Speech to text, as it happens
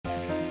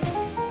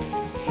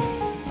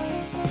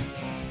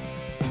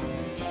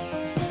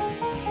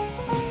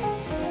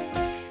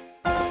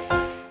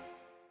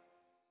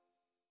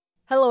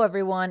Hello,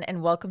 everyone,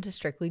 and welcome to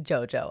Strictly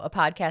JoJo, a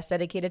podcast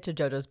dedicated to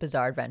JoJo's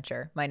Bizarre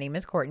Adventure. My name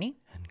is Courtney.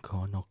 And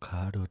kono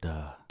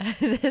karuda.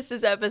 This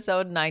is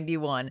episode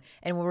 91,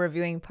 and we're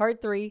reviewing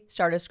Part 3,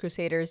 Stardust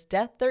Crusaders,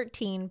 Death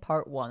 13,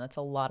 Part 1. That's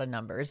a lot of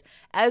numbers.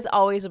 As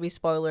always, will be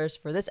spoilers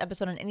for this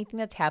episode and anything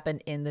that's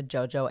happened in the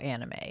JoJo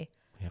anime.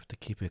 We have to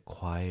keep it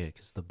quiet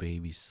because the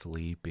baby's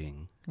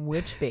sleeping.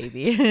 Which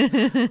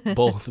baby?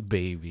 Both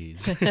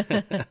babies.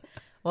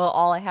 Well,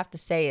 all I have to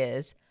say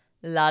is,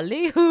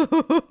 Lally-hoo.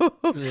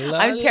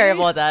 I'm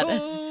terrible at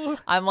that.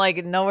 I'm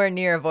like nowhere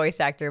near a voice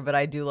actor, but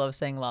I do love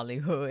saying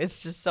Lally-hoo.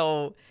 It's just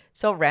so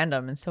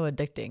random and so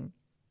addicting.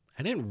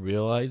 I didn't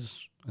realize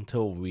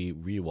until we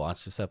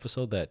rewatched this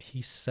episode that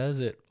he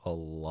says it a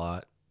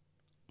lot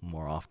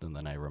more often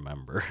than I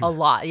remember. A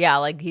lot. Yeah,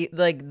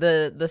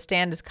 the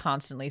stand is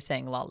constantly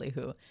saying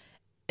Lally-hoo.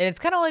 And it's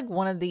kind of like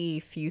one of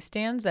the few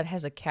stands that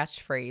has a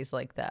catchphrase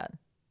like that.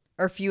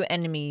 Or few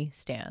enemy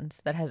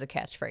stands that has a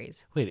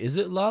catchphrase. Wait, is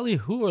it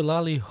lolly-hoo or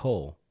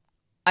lolly-ho?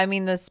 I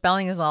mean, the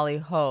spelling is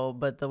Lally-ho,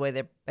 but the way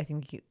that I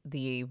think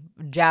the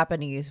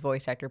Japanese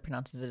voice actor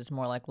pronounces it is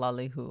more like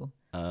Lally-hoo.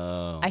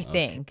 Oh, I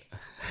think.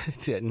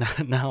 Yeah,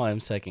 now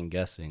I'm second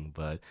guessing,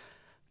 but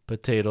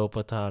potato.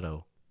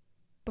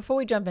 Before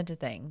we jump into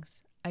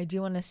things, I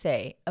do want to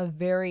say a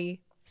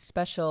very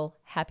special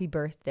happy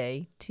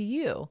birthday to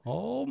you.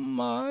 Oh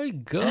my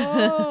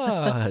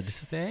God.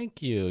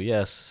 Thank you.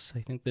 Yes,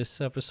 I think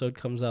this episode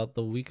comes out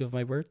the week of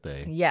my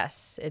birthday.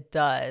 Yes, it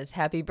does.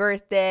 Happy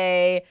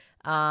birthday.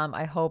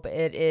 I hope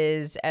it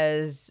is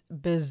as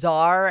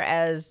bizarre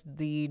as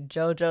the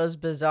JoJo's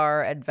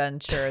Bizarre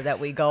Adventure that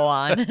we go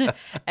on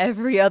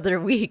every other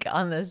week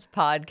on this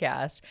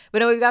podcast. But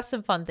no, we've got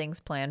some fun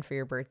things planned for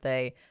your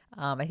birthday.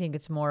 I think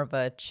it's more of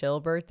a chill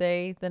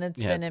birthday than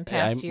it's been in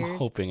past years. I'm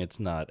hoping it's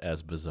not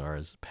as bizarre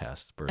as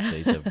past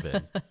birthdays have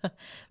been. But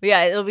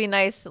yeah, it'll be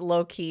nice,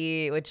 low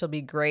key, which will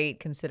be great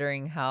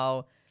considering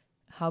how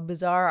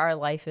bizarre our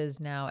life is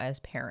now as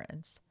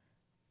parents.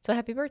 So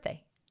happy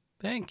birthday.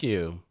 Thank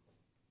you.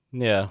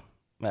 Yeah,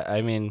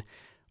 I mean,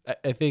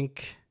 I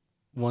think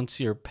once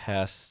you're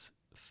past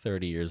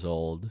 30 years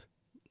old,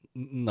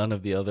 none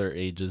of the other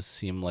ages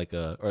seem like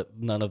or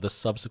none of the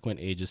subsequent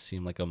ages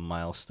seem like a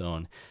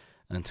milestone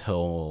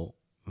until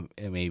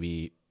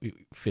maybe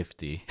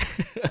 50.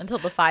 Until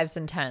the 5s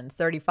and 10s,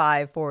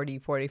 35, 40,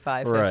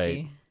 45, 50.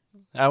 Right.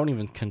 I wouldn't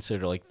even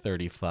consider like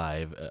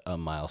 35 a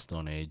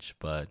milestone age,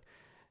 but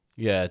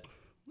yeah,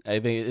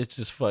 I think it's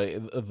just funny.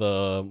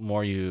 The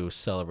more you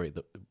celebrate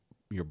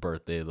your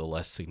birthday, the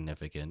less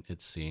significant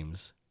it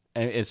seems.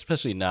 And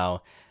especially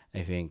now,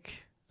 I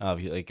think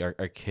obviously like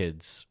our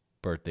kids'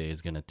 birthday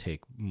is going to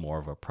take more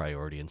of a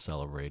priority in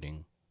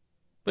celebrating.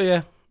 But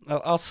yeah,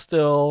 I'll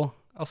still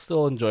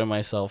enjoy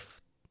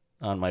myself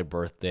on my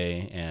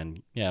birthday,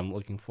 and yeah, I'm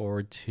looking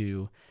forward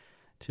to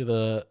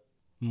the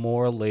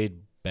more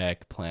laid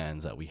back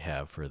plans that we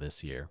have for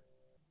this year.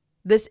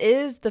 This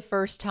is the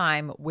first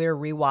time we're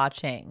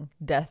rewatching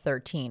Death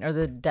 13 or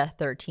the Death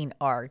 13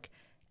 arc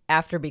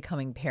after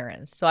becoming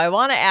parents. So I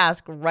want to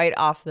ask right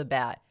off the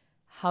bat,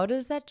 how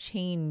does that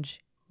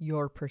change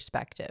your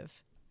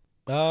perspective?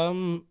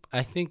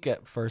 I think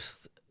at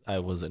first I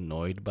was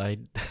annoyed by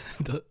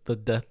the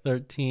Death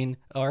 13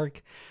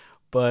 arc,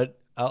 but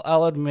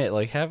I'll admit,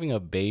 like, having a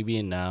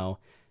baby now,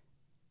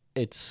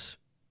 it's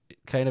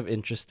kind of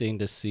interesting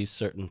to see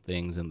certain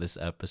things in this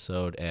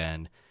episode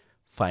and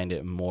find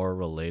it more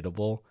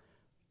relatable.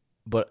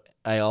 But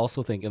I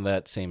also think in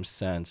that same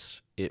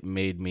sense, it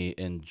made me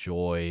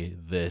enjoy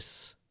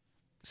this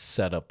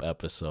setup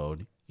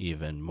episode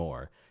even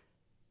more.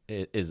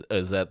 Is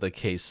that the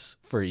case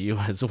for you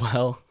as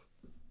well?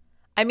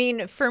 I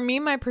mean, for me,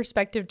 my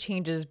perspective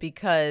changes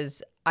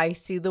because I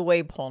see the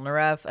way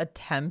Polnareff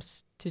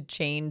attempts to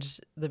change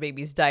the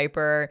baby's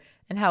diaper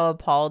and how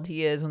appalled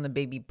he is when the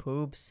baby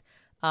poops.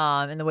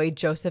 And the way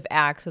Joseph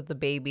acts with the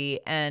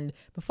baby. And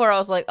before I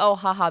was like, oh,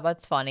 haha,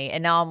 that's funny.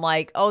 And now I'm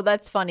like, oh,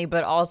 that's funny,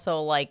 but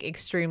also like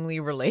extremely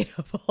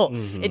relatable.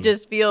 Mm-hmm. It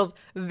just feels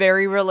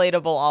very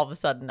relatable all of a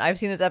sudden. I've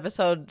seen this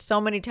episode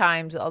so many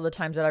times, all the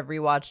times that I've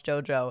rewatched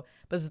JoJo.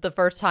 But this is the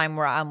first time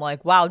where I'm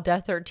like, wow,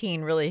 Death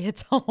 13 really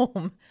hits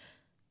home.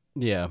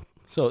 Yeah.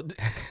 So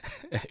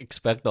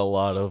expect a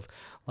lot of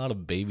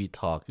baby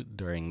talk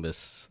during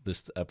this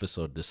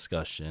episode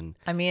discussion.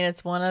 I mean,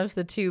 it's one of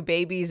the two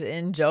babies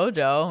in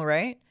JoJo,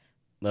 right?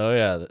 Oh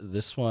yeah,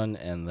 this one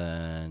and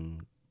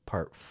then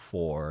part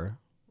 4,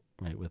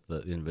 right, with the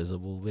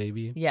invisible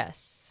baby.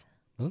 Yes.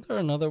 Wasn't there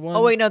another one?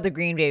 Oh wait, no, the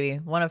green baby.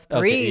 One of 3.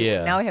 Okay,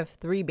 yeah. Now we have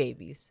 3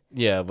 babies.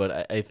 Yeah,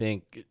 but I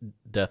think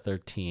Death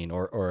 13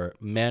 or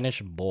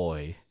Mannish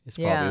Boy is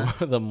probably one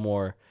of the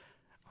more,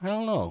 I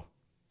don't know,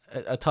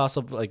 a toss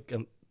up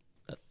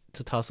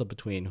to toss up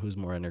between who's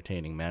more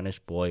entertaining, Mannish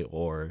Boy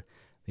or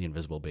the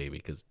Invisible Baby,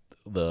 because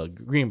the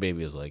green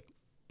baby is like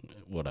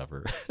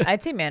whatever.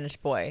 I'd say Mannish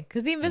Boy,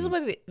 because the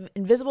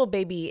Invisible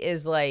Baby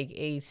is like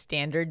a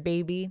standard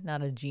baby,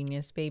 not a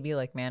genius baby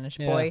like Mannish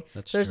Boy.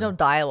 That's There's true. no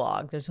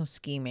dialogue, there's no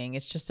scheming.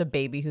 It's just a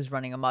baby who's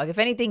running amok. If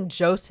anything,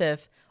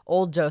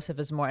 old Joseph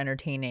is more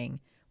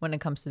entertaining when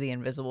it comes to the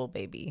invisible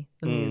baby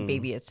than the Mm,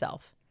 baby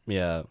itself.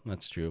 yeah,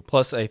 that's true.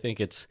 Plus, I think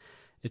it's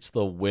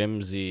the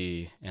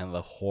whimsy and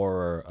the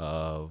horror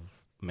of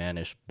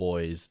Manish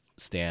Boy's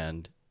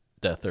stand,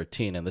 Death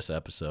 13 in this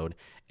episode,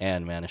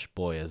 and Manish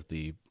Boy as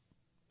the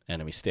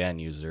enemy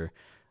stand user.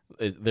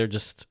 They're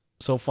just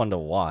so fun to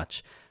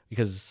watch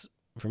because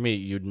for me,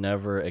 you'd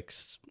never,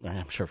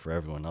 I'm sure for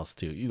everyone else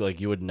too,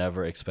 you would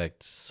never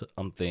expect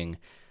something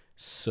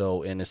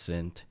so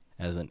innocent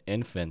as an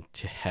infant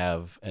to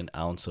have an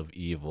ounce of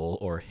evil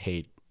or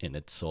hate in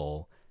its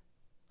soul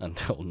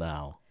until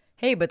now.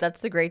 Hey, but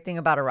that's the great thing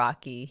about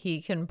Iraqi.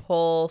 He can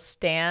pull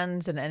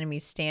stands and enemy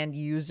stand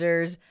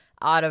users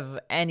out of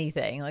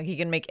anything. Like he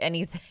can make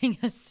anything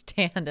a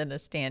stand and a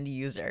stand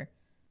user.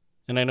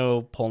 And I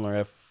know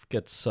Polnareff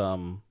gets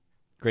some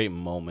great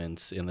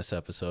moments in this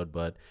episode,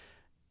 but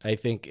I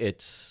think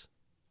it's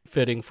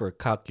fitting for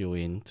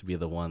Kakuin to be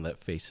the one that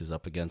faces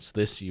up against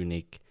this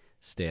unique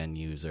stand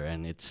user.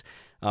 And it's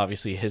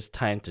obviously his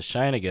time to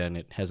shine again.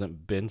 It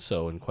hasn't been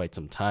so in quite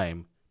some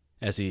time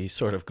as he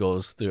sort of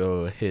goes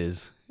through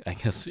his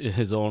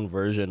own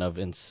version of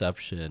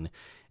Inception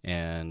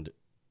and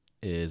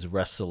is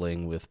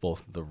wrestling with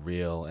both the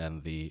real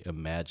and the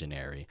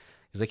imaginary.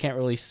 Because I can't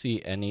really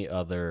see any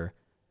other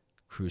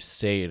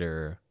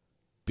Crusader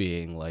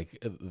being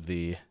like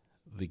the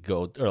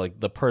goat or like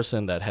the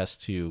person that has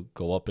to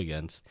go up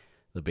against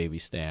the baby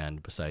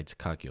stand besides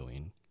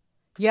Kakyoin.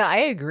 Yeah, I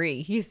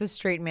agree. He's the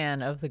straight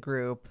man of the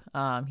group.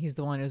 He's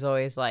the one who's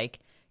always like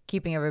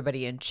keeping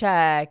everybody in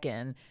check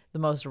and the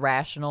most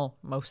rational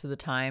most of the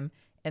time.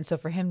 And so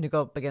for him to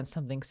go up against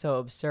something so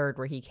absurd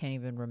where he can't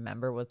even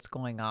remember what's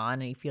going on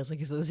and he feels like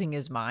he's losing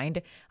his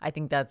mind, I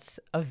think that's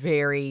a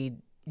very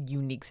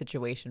unique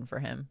situation for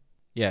him.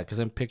 Yeah, because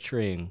I'm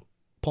picturing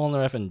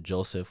Polnareff and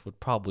Joseph would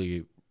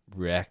probably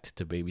react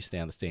to Baby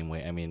Stan the same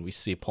way. I mean, we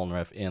see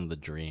Polnareff in the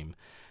dream.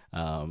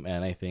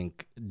 And I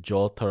think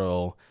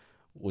Jotaro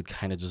would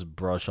kind of just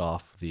brush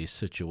off the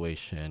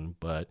situation.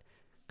 But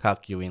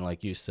Kakyuin,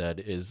 like you said,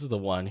 is the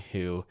one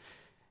who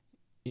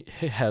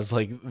has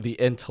like the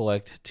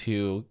intellect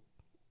to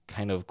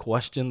kind of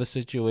question the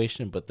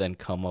situation, but then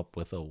come up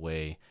with a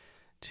way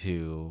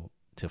to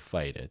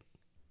fight it.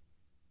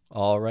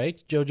 All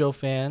right, JoJo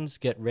fans,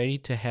 get ready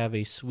to have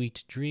a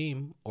sweet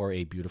dream or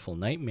a beautiful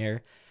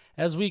nightmare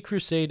as we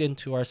crusade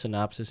into our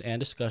synopsis and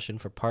discussion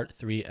for Part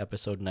 3,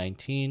 Episode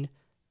 19,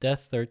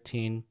 Death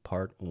 13,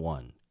 Part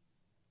 1.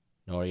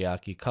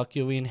 Noriaki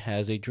Kakyuin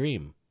has a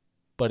dream,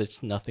 but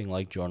it's nothing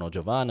like Giorno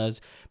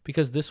Giovanna's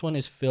because this one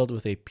is filled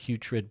with a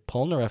putrid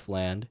Polnareff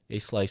land, a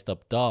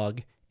sliced-up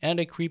dog, and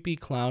a creepy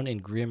clown in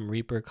Grim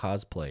Reaper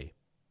cosplay.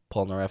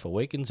 Polnareff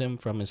awakens him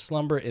from his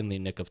slumber in the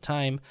nick of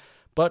time,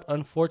 but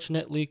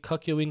unfortunately,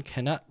 Kakyuin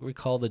cannot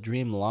recall the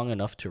dream long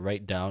enough to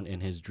write down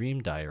in his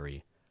dream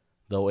diary,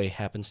 though a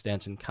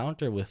happenstance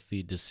encounter with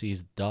the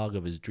deceased dog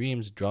of his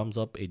dreams drums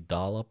up a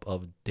dollop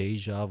of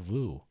deja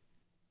vu.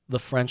 The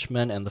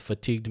Frenchman and the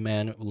fatigued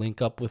man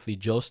link up with the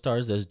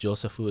Joestars as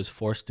Josephu is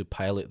forced to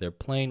pilot their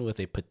plane with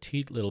a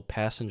petite little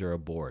passenger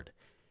aboard.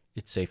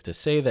 It's safe to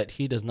say that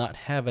he does not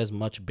have as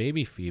much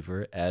baby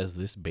fever as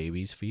this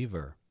baby's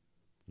fever.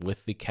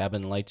 With the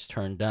cabin lights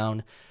turned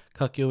down,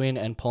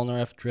 Kakyuin and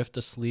Polnareff drift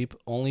asleep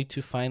only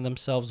to find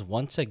themselves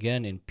once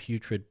again in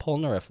putrid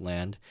Polnareff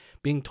land,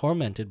 being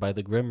tormented by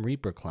the Grim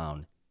Reaper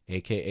clown,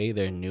 aka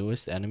their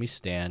newest enemy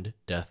stand,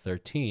 Death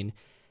 13,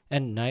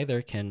 and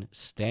neither can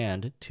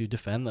stand to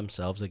defend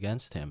themselves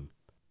against him.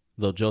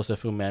 Though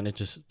Josephu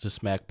manages to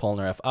smack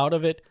Polnareff out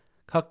of it,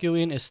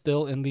 Kakyuin is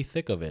still in the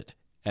thick of it,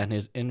 and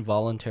his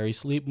involuntary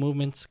sleep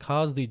movements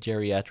cause the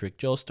geriatric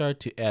Joestar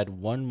to add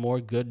one more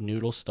good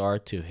noodle star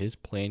to his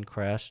plane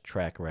crash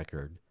track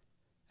record.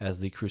 As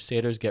the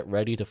Crusaders get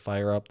ready to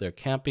fire up their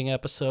camping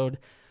episode,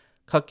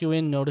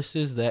 Kakyuin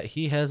notices that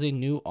he has a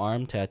new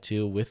arm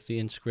tattoo with the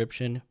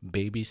inscription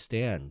Baby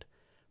Stand,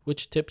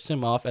 which tips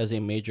him off as a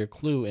major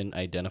clue in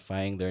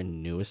identifying their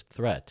newest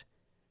threat,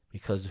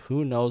 because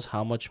who knows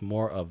how much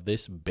more of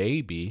this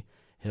baby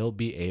he'll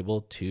be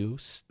able to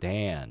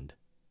stand.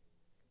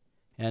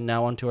 And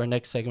now on to our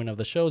next segment of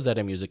the show, is that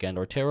a music and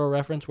or tarot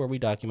reference, where we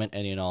document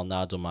any and all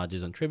nods,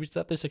 homages, and tributes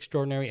that this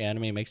extraordinary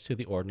anime makes to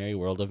the ordinary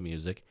world of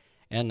music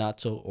and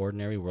not so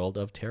ordinary world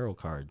of tarot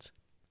cards.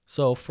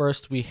 So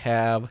first we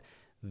have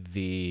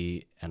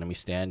the enemy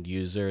stand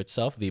user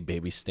itself, the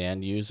baby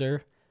stand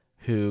user,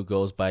 who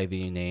goes by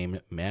the name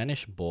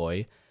Manish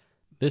Boy.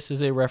 This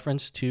is a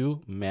reference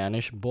to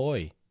Manish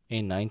Boy, a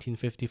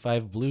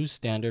 1955 blues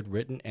standard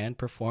written and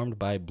performed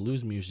by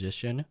blues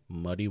musician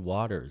Muddy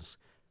Waters.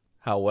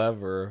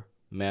 However,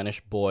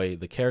 Manish Boy,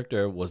 the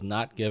character, was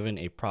not given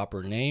a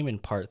proper name in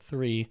Part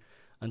 3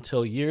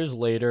 until years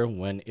later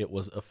when it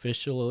was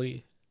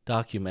officially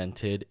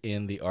documented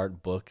in the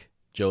art book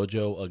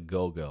Jojo A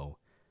Go-Go.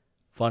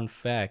 Fun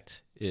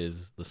fact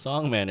is the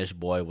song Manish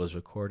Boy was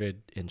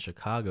recorded in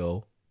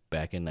Chicago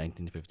back in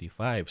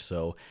 1955,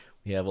 so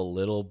we have a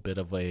little bit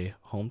of a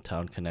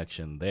hometown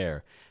connection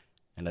there.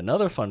 And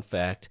another fun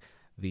fact,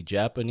 the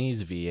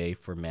Japanese VA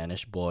for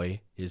Manish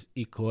Boy is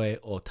Ikoe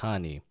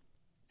Otani.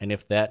 And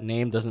if that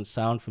name doesn't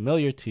sound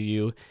familiar to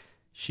you,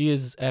 She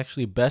is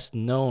actually best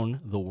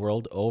known the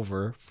world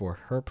over for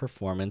her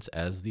performance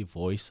as the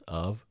voice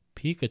of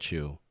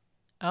Pikachu.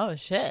 Oh,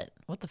 shit.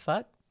 What the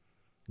fuck?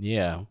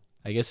 Yeah,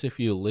 I guess if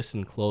you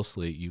listen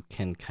closely, you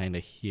can kind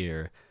of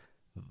hear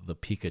the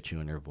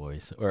Pikachu in her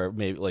voice. Or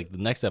maybe like the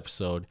next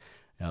episode,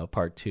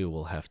 part 2,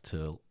 we'll have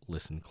to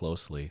listen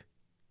closely.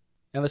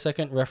 And the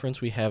second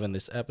reference we have in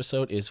this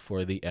episode is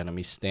for the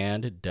enemy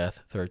stand,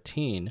 Death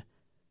 13,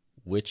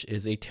 which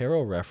is a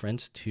tarot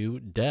reference to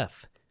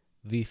death,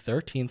 the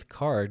 13th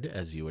card,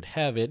 as you would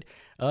have it,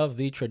 of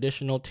the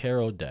traditional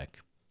tarot deck.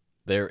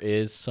 There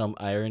is some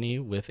irony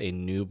with a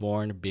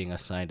newborn being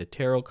assigned a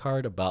tarot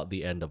card about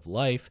the end of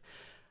life.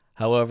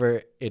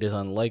 However, it is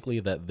unlikely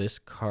that this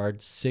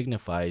card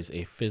signifies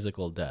a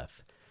physical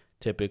death.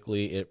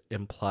 Typically, it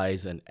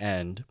implies an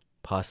end,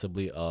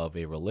 possibly of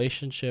a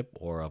relationship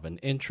or of an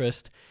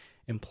interest,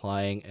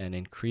 implying an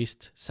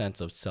increased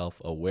sense of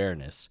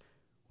self-awareness,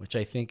 which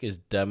I think is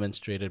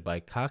demonstrated by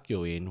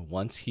Kakyoin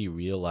once he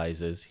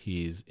realizes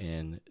he's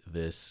in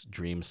this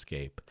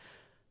dreamscape.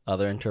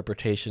 Other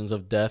interpretations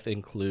of death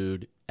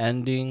include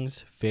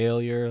endings,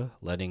 failure,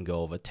 letting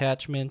go of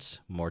attachments,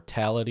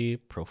 mortality,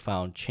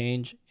 profound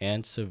change,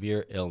 and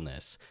severe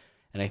illness.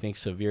 And I think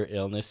severe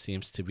illness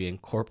seems to be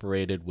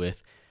incorporated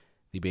with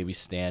the baby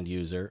stand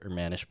user, or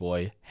mannish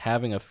boy,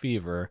 having a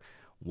fever,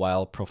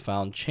 while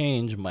profound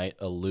change might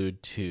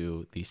allude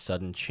to the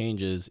sudden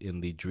changes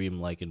in the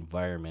dreamlike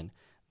environment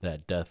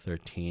that Death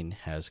 13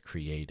 has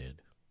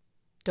created.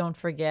 Don't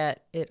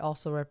forget, it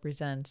also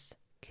represents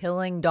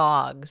killing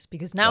dogs,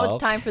 because now it's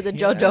time for the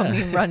JoJo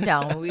meme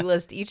rundown, where we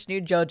list each new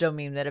JoJo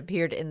meme that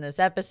appeared in this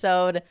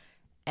episode.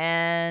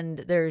 And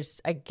there's,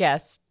 I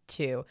guess,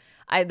 2.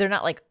 They're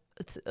not like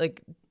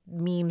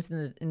memes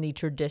in the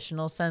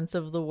traditional sense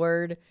of the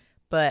word,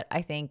 but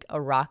I think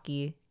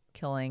Araki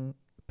killing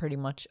pretty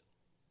much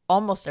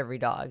almost every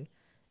dog,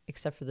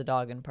 except for the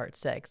dog in part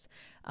 6.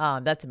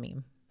 That's a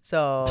meme.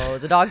 So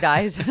the dog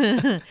dies.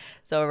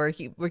 So we're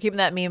keeping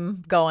that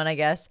meme going, I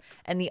guess.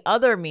 And the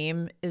other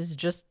meme is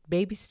just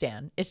baby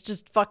Stan. It's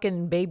just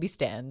fucking baby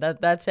Stan.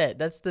 That's it.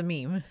 That's the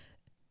meme.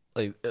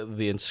 Like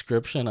the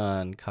inscription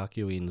on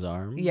Kakyoin's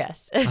arm?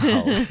 Yes.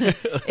 Oh.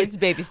 It's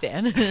baby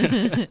Stan.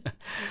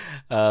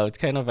 It's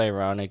kind of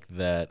ironic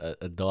that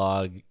a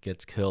dog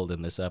gets killed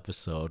in this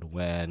episode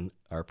when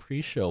our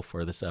pre-show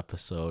for this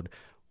episode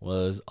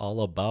was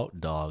all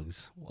about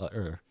dogs,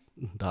 or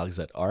dogs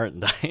that aren't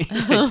dying,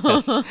 I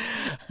guess.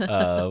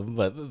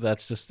 But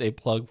that's just a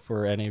plug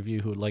for any of you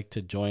who would like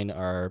to join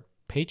our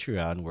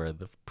Patreon, where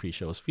the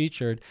pre-show is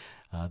featured.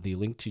 The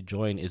link to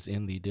join is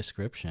in the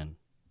description.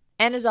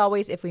 And as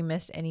always, if we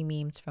missed any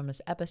memes from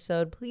this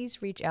episode,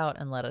 please reach out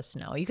and let us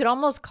know. You could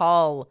almost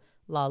call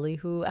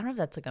Lollyhoo, I don't know if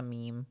that's like a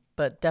meme,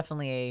 but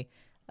definitely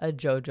a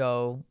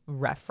JoJo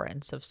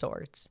reference of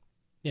sorts.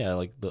 Yeah,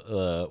 like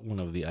the one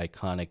of the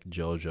iconic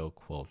JoJo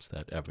quotes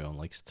that everyone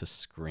likes to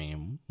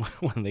scream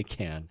when they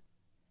can.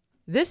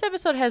 This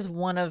episode has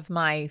one of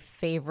my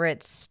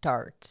favorite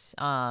starts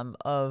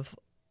of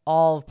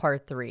all of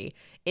part 3.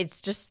 It's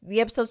just, the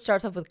episode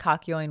starts off with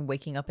Kakyoin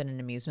waking up in an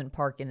amusement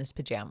park in his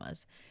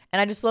pajamas. And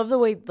I just love the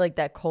way like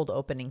that cold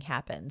opening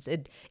happens.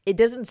 It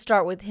doesn't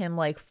start with him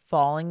like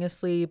falling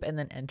asleep and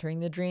then entering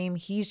the dream.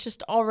 He's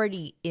just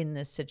already in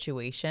this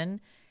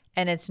situation.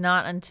 And it's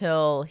not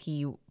until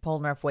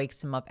Polnareff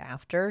wakes him up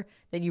after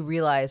that you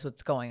realize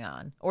what's going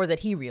on, or that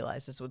he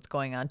realizes what's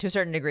going on to a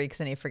certain degree, because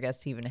then he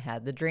forgets he even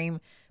had the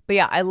dream. But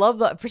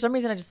yeah, for some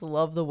reason, I just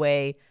love the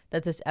way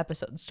that this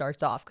episode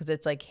starts off, because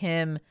it's like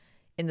him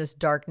in this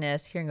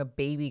darkness, hearing a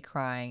baby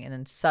crying, and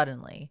then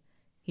suddenly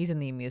he's in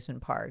the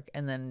amusement park,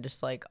 and then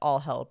just like all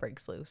hell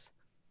breaks loose.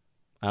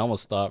 I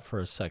almost thought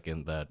for a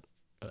second that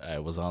I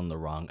was on the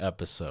wrong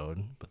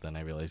episode, but then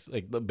I realized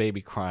like the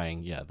baby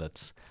crying, yeah,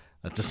 that's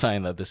a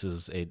sign that this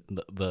is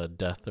the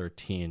Death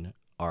 13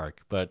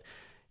 arc. But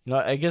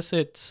I guess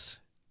it's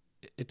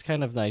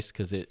kind of nice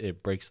because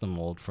it breaks the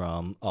mold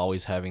from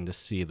always having to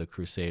see the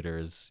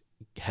Crusaders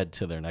head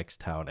to their next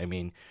town. I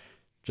mean,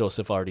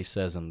 Joseph already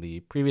says in the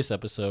previous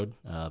episode,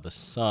 the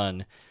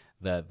Sun,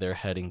 that they're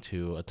heading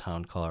to a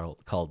town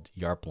called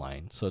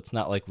Yarpline. So it's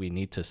not like we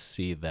need to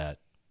see that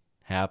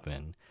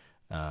happen.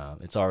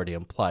 It's already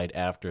implied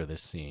after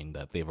this scene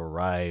that they've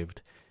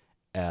arrived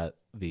at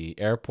the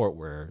airport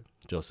where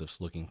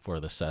Joseph's looking for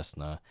the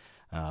Cessna.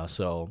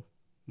 So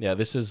yeah,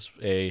 this is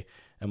a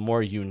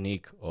more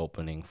unique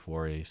opening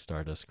for a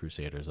Stardust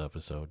Crusaders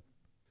episode.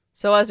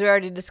 So as we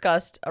already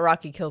discussed,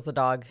 Araki kills the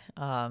dog.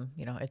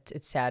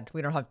 It's sad.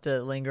 We don't have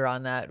to linger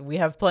on that. We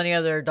have plenty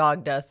other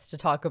dog deaths to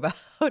talk about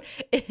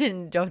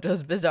in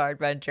JoJo's Bizarre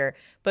Adventure.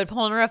 But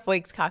Polnareff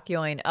wakes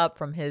Kakyoin up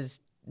from his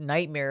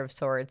nightmare of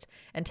sorts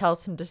and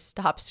tells him to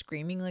stop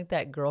screaming like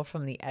that girl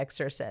from The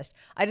Exorcist.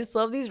 I just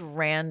love these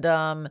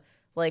random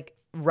like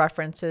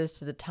references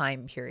to the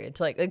time period,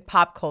 to like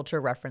pop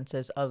culture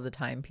references of the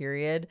time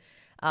period.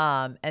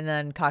 And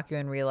then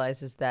Kakyoin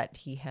realizes that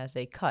he has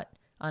a cut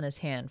on his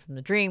hand from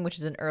the dream, which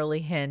is an early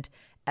hint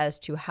as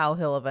to how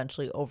he'll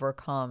eventually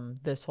overcome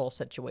this whole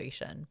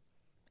situation.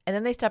 And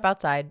then they step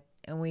outside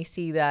and we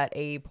see that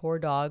a poor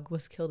dog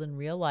was killed in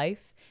real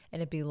life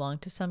and it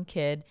belonged to some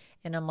kid.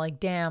 And I'm like,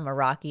 damn,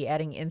 Araki,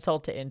 adding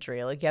insult to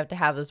injury. Like, you have to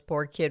have this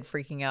poor kid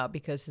freaking out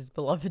because his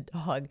beloved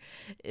dog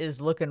is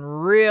looking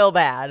real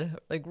bad,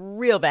 like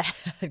real bad,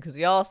 because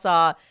we all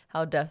saw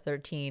how Death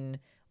 13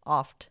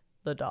 offed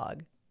the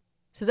dog.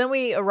 So then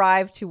we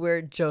arrive to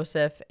where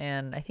Joseph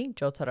and I think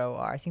Jotaro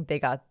are. I think they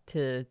got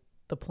to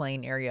the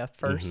plane area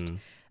first.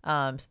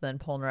 So then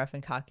Polnareff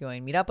and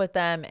Kakyoin meet up with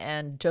them,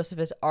 and Joseph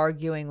is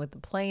arguing with the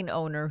plane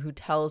owner, who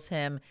tells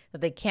him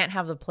that they can't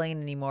have the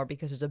plane anymore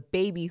because there's a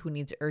baby who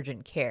needs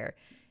urgent care.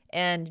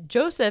 And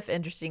Joseph,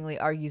 interestingly,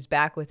 argues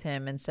back with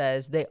him and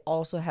says they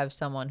also have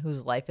someone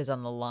whose life is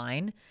on the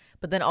line,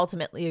 but then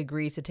ultimately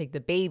agrees to take the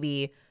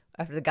baby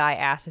after the guy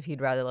asks if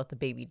he'd rather let the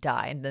baby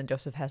die. And then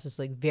Joseph has this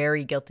like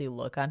very guilty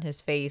look on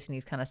his face, and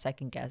he's kind of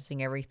second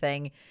guessing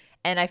everything.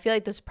 And I feel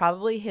like this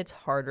probably hits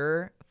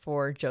harder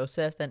for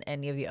Joseph than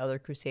any of the other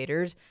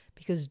Crusaders,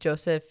 because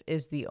Joseph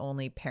is the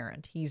only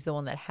parent. He's the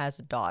one that has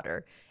a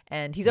daughter,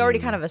 and he's already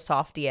kind of a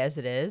softie as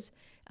it is.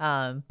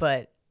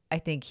 But I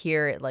think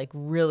here it like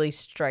really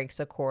strikes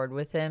a chord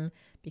with him,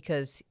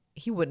 because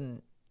he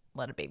wouldn't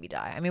let a baby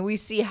die. I mean, we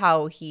see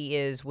how he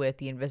is with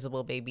the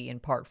invisible baby in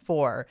part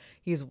 4.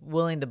 He's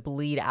willing to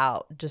bleed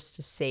out just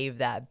to save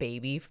that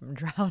baby from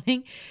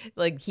drowning.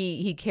 Like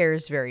he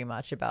cares very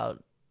much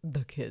about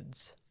the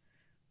kids.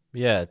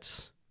 Yeah,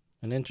 it's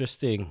an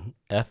interesting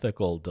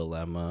ethical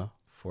dilemma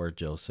for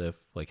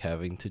Joseph, like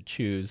having to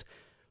choose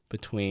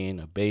between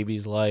a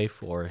baby's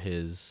life or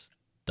his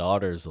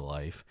daughter's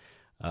life.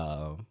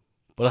 But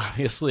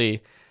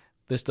obviously,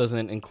 this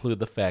doesn't include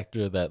the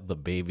factor that the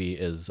baby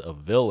is a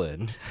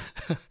villain.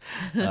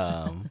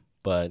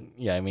 But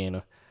yeah, I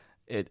mean,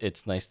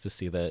 it's nice to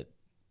see that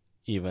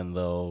even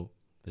though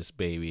this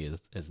baby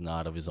is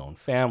not of his own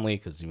family,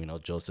 because, you know,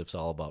 Joseph's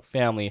all about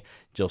family,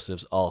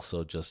 Joseph's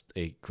also just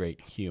a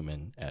great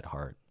human at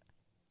heart.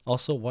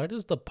 Also, why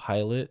does the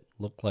pilot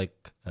look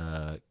like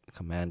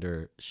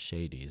Commander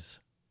Shady's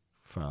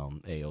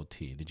from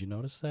AOT? Did you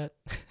notice that?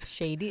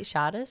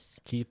 Shadis?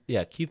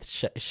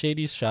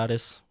 Shady's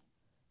Shadis.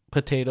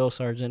 Potato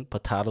Sergeant.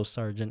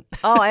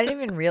 Oh, I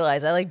didn't even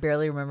realize. I like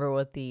barely remember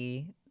what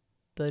the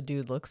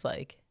dude looks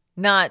like.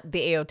 Not the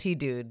AOT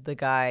dude, the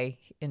guy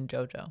in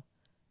JoJo.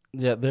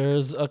 Yeah,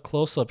 there's a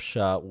close-up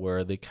shot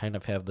where they kind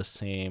of have the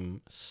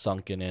same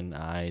sunken-in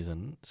eyes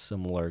and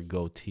similar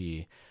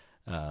goatee.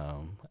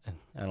 And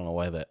I don't know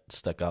why that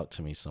stuck out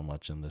to me so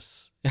much in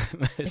this.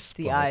 It's spot.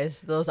 the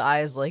eyes. Those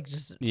eyes, like,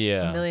 just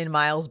a million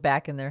miles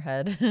back in their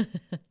head.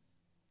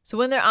 So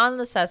when they're on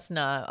the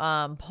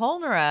Cessna,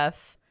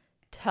 Polnareff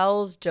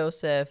tells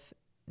Joseph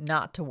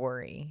not to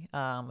worry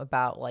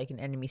about, like, an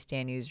enemy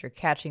stand user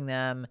catching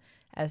them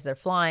as they're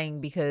flying,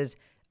 because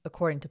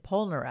according to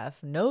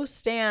Polnareff, no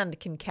stand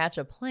can catch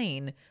a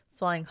plane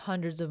flying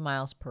hundreds of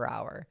miles per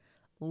hour.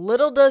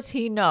 Little does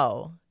he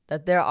know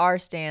that there are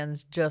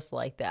stands just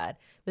like that.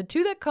 The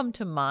two that come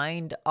to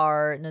mind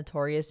are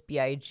Notorious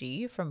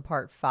B.I.G. from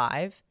part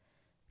 5,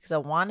 because I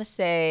want to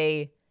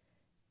say,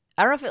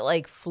 I don't know if it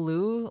like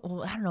flew.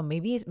 Well, I don't know.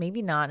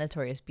 Maybe not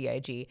Notorious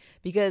B.I.G.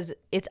 because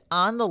it's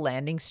on the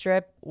landing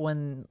strip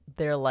when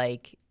they're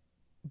like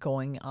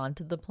going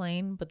onto the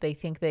plane, but they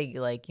think they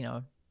like, you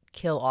know,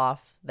 kill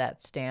off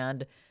that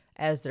stand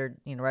as they're,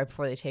 you know, right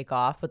before they take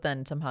off, but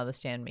then somehow the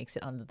stand makes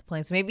it onto the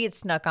plane. So maybe it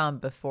snuck on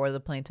before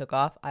the plane took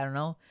off. I don't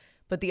know.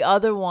 But the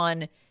other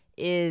one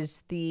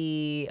is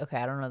I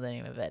don't know the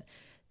name of it.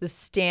 The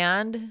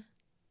stand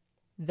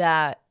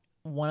that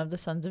one of the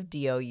sons of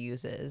Dio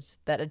uses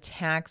that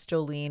attacks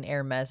Jolene,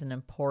 Hermes, and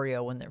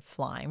Emporio when they're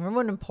flying.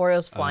 Remember when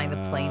Emporio's flying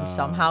the plane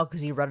somehow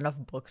because he read enough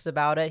books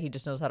about it? He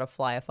just knows how to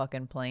fly a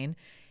fucking plane.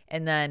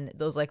 And then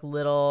those like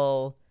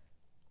little...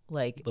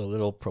 like the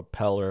little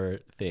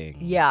propeller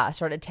things. Yeah,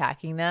 start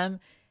attacking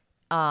them.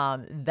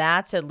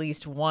 That's at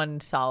least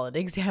one solid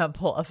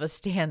example of a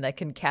stand that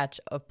can catch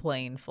a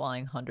plane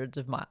flying hundreds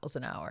of miles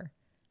an hour.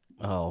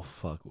 Oh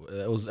fuck!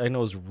 I know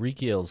it was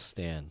Rikiel's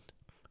stand,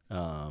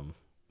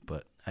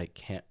 but I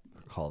can't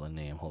recall the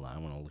name. Hold on,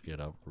 I'm gonna look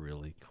it up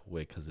really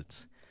quick because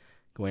it's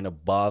going to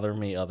bother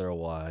me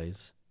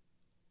otherwise.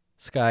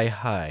 Sky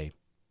High.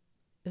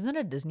 Isn't that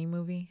a Disney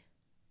movie?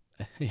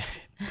 The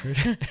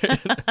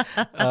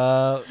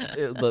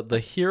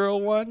hero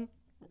one,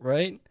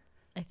 right?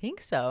 I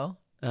think so.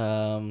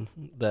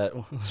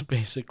 That was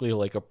basically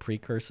like a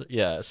precursor.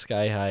 Yeah,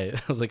 Sky High.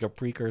 It was like a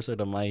precursor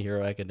to My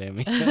Hero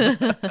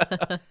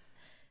Academia.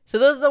 So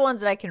those are the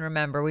ones that I can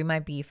remember. We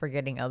might be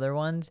forgetting other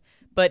ones,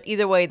 but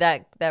either way,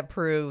 that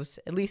proves,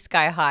 at least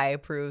Sky High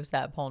proves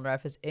that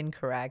Polnareff is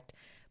incorrect.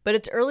 But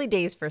it's early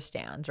days for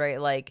stands, right?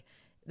 Like,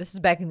 this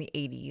is back in the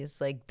 80s.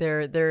 Like,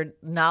 their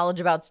knowledge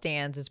about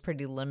stands is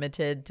pretty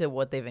limited to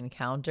what they've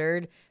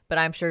encountered. But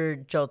I'm sure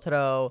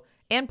Jotaro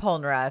and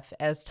Polnareff,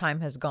 as time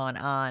has gone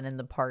on and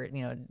the part,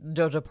 you know,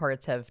 JoJo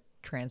parts have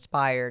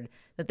transpired,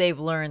 that they've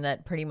learned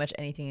that pretty much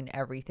anything and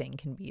everything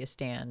can be a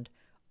stand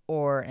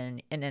or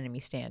an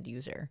enemy stand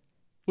user.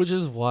 Which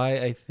is why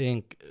I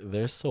think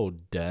they're so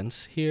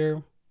dense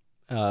here,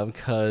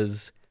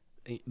 because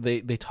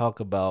they talk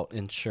about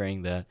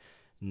ensuring that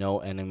no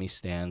enemy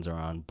stands are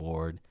on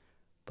board,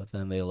 but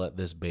then they let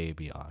this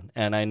baby on.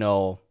 And I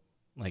know,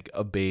 like,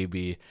 a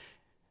baby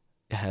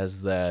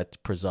has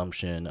that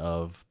presumption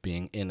of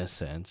being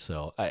innocent,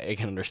 so I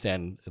can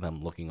understand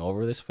them looking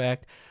over this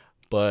fact,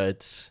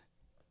 but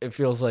it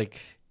feels like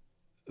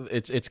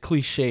it's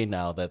cliche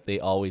now that they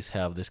always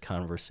have this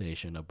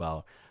conversation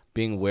about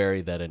being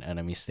wary that an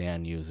enemy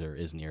stand user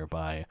is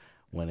nearby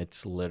when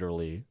it's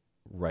literally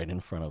right in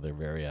front of their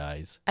very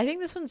eyes. I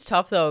think this one's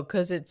tough though,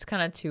 because it's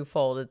kind of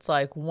twofold. It's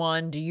like,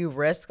 one, do you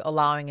risk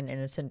allowing an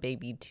innocent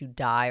baby to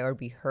die or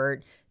be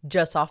hurt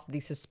just off of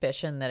the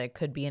suspicion that it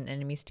could be an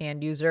enemy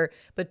stand user?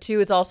 But two,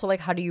 it's also like,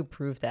 how do you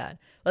prove that?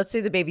 Let's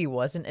say the baby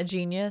wasn't a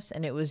genius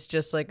and it was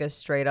just like a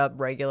straight up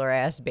regular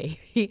ass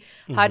baby.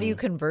 How do you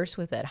converse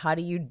with it? How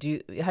do you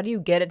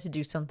get it to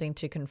do something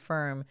to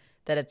confirm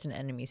that it's an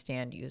enemy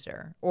stand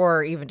user,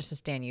 or even just a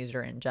stand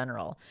user in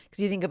general? Because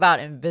you think about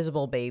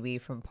Invisible Baby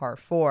from part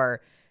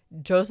 4,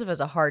 Joseph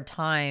has a hard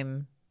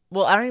time.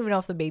 Well, I don't even know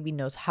if the baby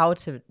knows how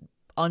to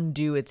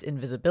undo its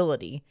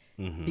invisibility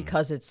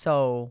because it's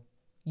so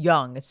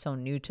young, it's so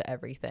new to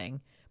everything.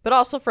 But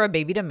also for a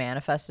baby to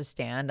manifest a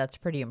stand, that's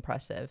pretty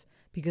impressive,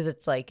 because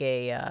it's like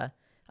a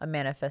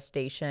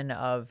manifestation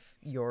of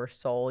your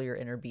soul, your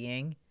inner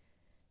being.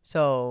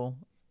 So,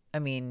 I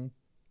mean,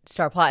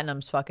 Star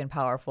Platinum's fucking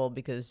powerful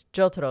because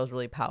Jotaro's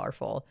really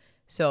powerful.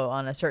 So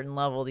on a certain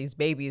level, these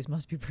babies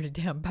must be pretty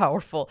damn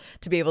powerful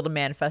to be able to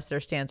manifest their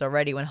stands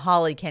already when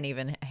Holly can't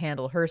even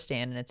handle her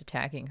stand and it's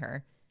attacking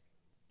her.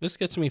 This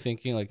gets me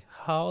thinking, like,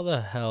 how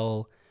the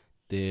hell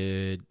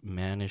did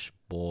Manish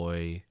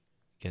Boy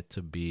get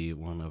to be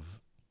one of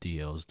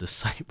Dio's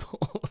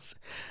disciples?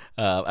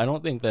 I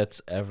don't think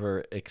that's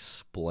ever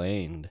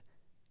explained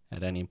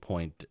at any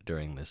point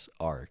during this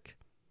arc.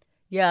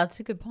 Yeah, that's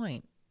a good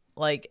point.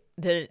 Like,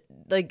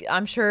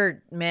 I'm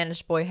sure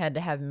Manish Boy had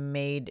to have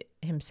made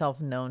himself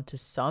known to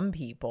some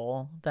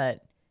people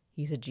that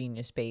he's a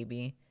genius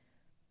baby.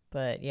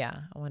 But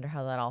yeah, I wonder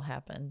how that all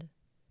happened.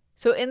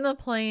 So in the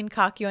plane,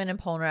 Kakyoin and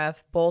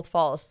Polnareff both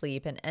fall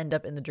asleep and end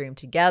up in the dream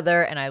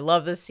together. And I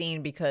love this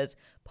scene because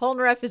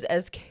Polnareff is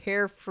as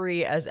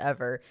carefree as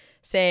ever,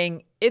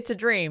 saying, "It's a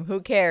dream, who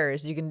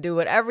cares? You can do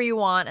whatever you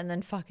want," and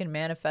then fucking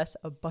manifests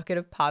a bucket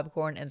of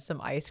popcorn and some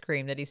ice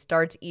cream that he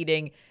starts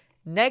eating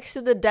next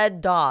to the dead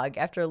dog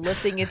after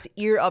lifting its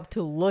ear up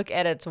to look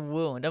at its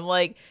wound. I'm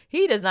like,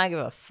 he does not give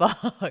a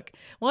fuck.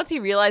 Once he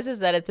realizes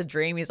that it's a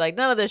dream, he's like,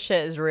 none of this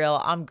shit is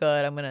real. I'm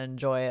good. I'm going to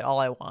enjoy it all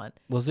I want.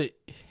 Was it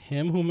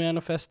him who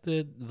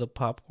manifested the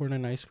popcorn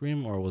and ice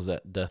cream, or was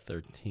that Death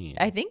 13?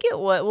 I think it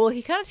was. Well,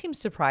 he kind of seems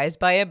surprised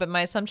by it, but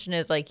my assumption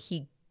is like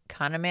he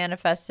kind of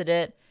manifested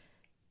it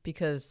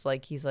because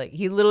like he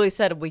literally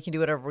said we can do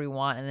whatever we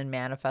want and then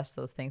manifest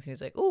those things. And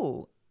he's like,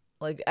 ooh.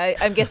 Like,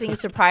 I'm guessing his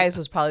surprise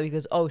was probably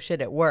because, oh, shit,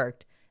 it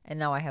worked. And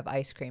now I have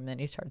ice cream. Then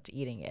he starts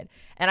eating it.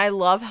 And I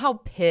love how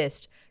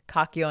pissed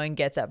Kakyoin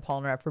gets at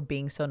Polnareff for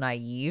being so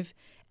naive.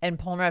 And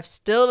Polnareff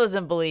still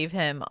doesn't believe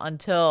him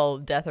until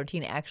Death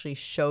 13 actually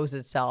shows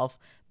itself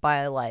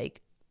by,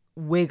 like,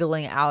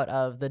 wiggling out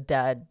of the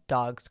dead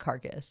dog's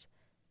carcass.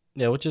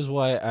 Yeah, which is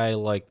why I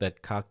like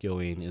that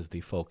Kakyoin is the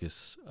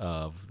focus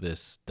of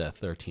this Death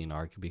 13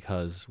 arc,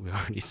 because we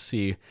already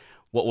see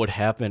what would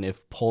happen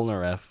if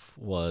Polnareff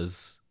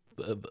was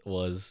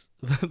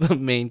the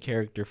main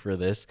character for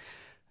this.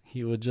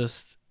 He would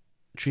just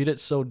treat it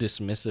so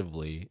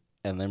dismissively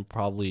and then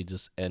probably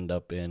just end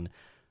up in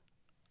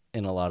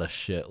a lot of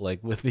shit,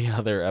 like with the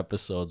other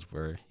episodes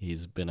where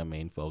he's been a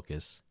main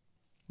focus.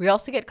 We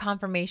also get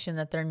confirmation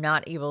that they're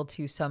not able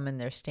to summon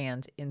their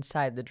stands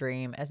inside the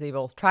dream, as they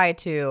both try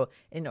to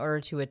in order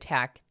to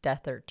attack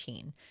Death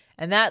 13.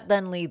 And that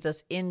then leads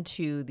us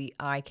into the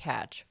eye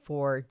catch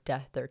for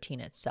Death 13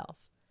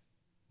 itself.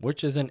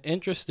 Which is an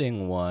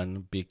interesting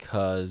one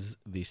because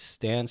the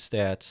stand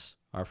stats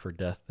are for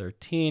Death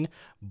 13,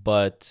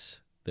 but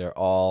they're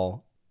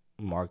all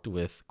marked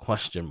with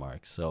question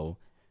marks. So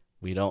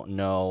we don't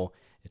know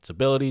its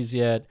abilities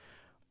yet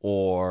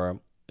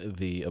or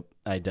the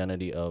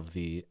identity of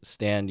the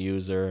stand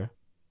user,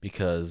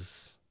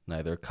 because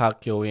neither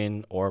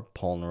Kakyoin or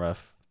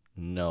Polnareff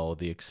know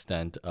the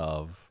extent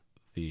of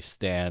the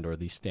stand or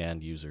the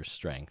stand user's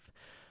strength.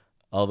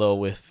 Although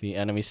with the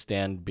enemy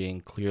stand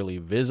being clearly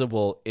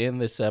visible in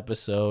this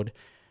episode,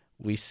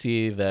 we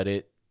see that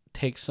it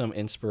takes some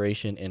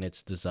inspiration in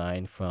its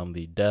design from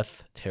the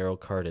Death Tarot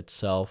card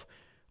itself,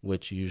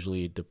 which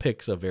usually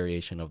depicts a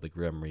variation of the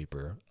Grim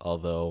Reaper.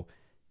 Although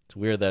it's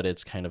weird that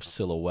it's kind of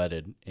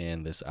silhouetted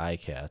in this eye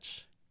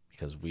catch,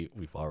 because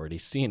we've already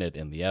seen it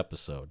in the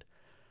episode.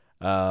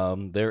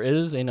 There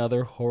is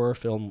another horror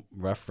film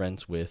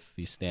reference with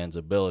the stand's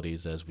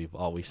abilities, as we've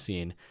always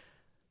seen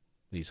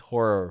these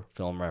horror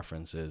film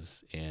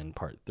references in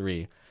part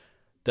 3.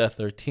 Death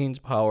 13's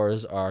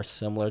powers are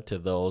similar to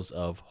those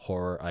of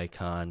horror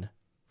icon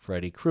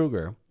Freddy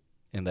Krueger,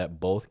 in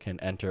that both can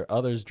enter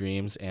others'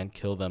 dreams and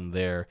kill them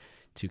there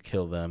to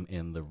kill them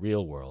in the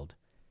real world.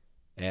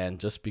 And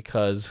just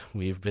because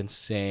we've been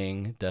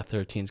saying Death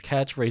 13's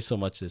catchphrase so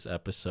much this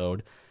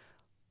episode,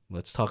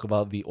 let's talk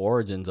about the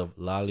origins of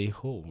Lali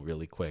Hu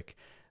really quick.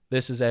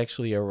 This is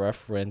actually a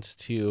reference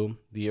to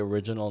the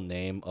original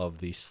name of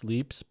the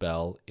sleep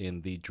spell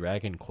in the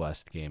Dragon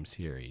Quest game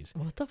series.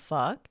 What the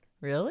fuck?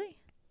 Really?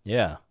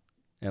 Yeah.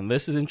 And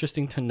this is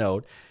interesting to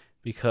note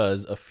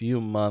because a few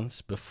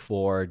months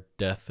before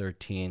Death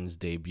 13's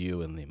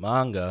debut in the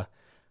manga,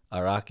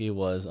 Araki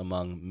was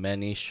among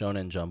many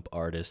Shonen Jump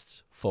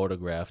artists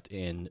photographed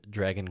in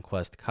Dragon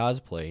Quest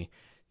cosplay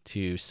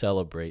to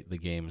celebrate the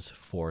game's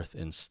 4th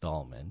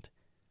installment.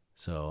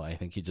 So I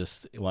think he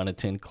just wanted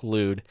to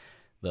include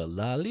the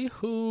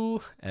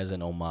Lalihu as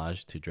an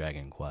homage to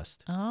Dragon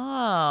Quest. Oh,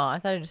 I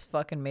thought I just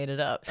fucking made it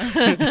up.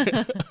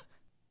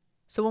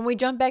 So when we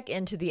jump back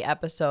into the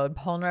episode,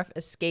 Polnareff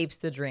escapes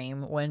the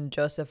dream when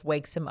Joseph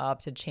wakes him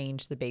up to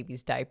change the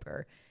baby's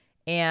diaper.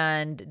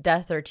 And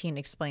Death 13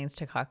 explains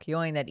to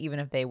Kakyoin that even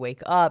if they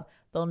wake up,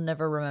 they'll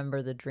never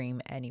remember the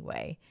dream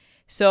anyway.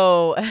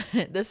 So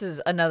this is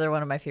another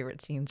one of my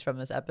favorite scenes from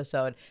this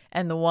episode,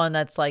 and the one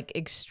that's like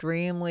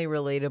extremely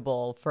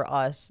relatable for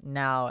us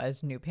now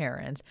as new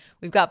parents.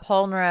 We've got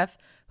Polnareff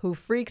who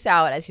freaks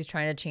out as he's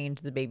trying to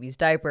change the baby's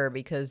diaper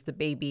because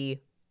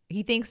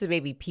he thinks the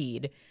baby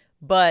peed,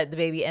 but the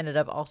baby ended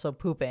up also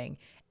pooping.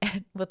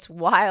 And what's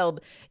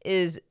wild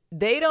is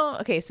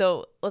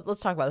so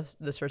let's talk about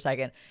this for a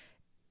second.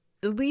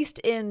 At least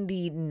in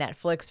the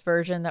Netflix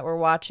version that we're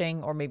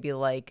watching, or maybe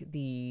like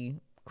the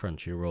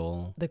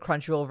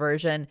Crunchyroll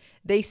version,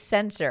 they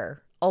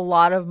censor a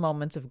lot of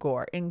moments of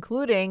gore,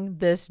 including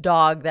this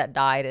dog that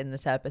died in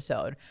this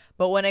episode.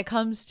 But when it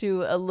comes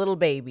to a little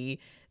baby,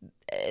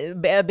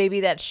 a baby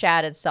that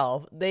shat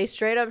itself, they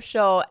straight up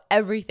show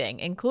everything,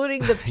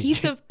 including the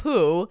piece of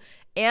poo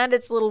and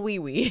its little wee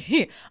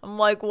wee. I'm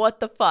like, what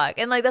the fuck?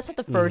 And like, that's not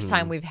the first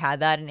time we've had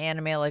that in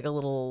anime, like a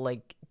little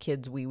like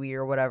kid's wee wee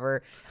or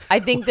whatever. I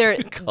think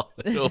they're call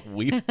it a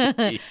wee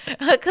wee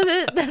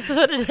because that's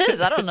what it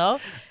is. I don't know.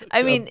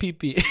 I mean,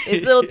 pee-pee.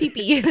 It's little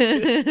pee-pee.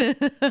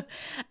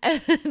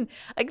 And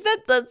like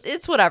that's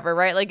it's whatever,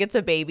 right? Like it's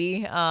a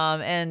baby.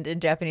 And in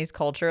Japanese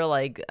culture,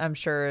 like I'm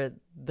sure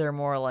they're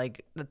more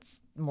like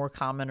that's more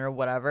common or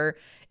whatever.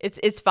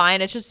 It's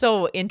fine. It's just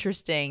so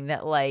interesting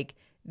that like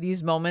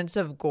these moments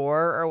of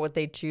gore are what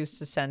they choose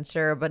to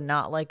censor, but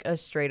not like a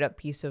straight up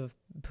piece of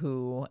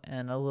poo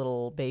and a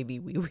little baby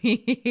wee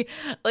wee.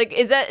 Like,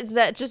 is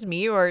that just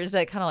me, or is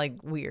that kind of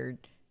like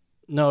weird?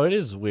 No, it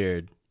is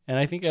weird. And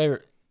I think I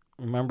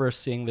remember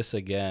seeing this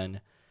again.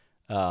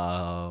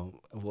 What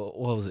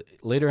was it?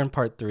 Later in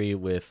part 3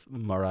 with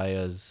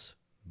Mariah's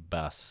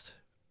best,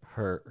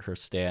 her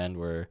stand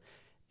where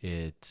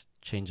it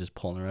changes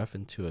Polnareff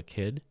into a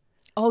kid.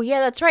 Oh, yeah,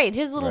 that's right.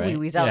 His little wee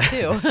wee's out,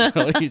 too.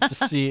 So you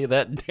just see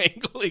that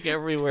dangling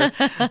everywhere.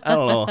 I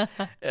don't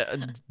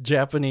know.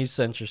 Japanese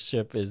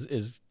censorship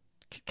is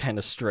kind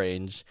of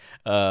strange.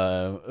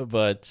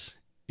 But,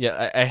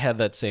 yeah, I had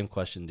that same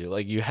question, dude.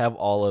 Like, you have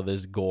all of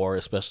this gore,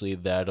 especially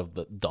that of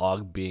the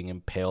dog being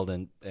impaled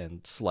and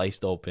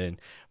sliced open,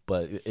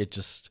 but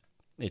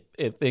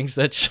it thinks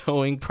that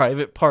showing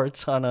private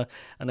parts on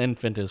an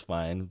infant is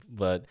fine,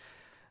 but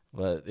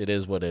it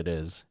is what it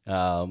is.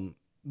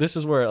 This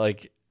is where,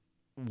 like,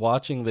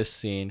 watching this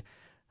scene,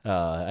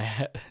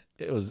 I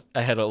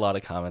had a lot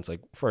of comments.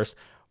 Like, first,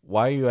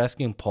 why are you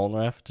asking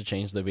Polnareff to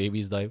change the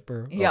baby's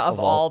diaper? Yeah, of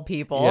all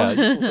people.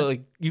 Yeah,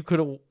 like you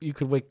could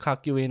wake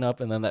Kakyoin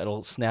up and then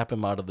that'll snap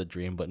him out of the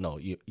dream. But no,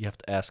 you have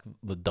to ask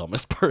the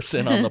dumbest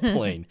person on the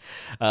plane.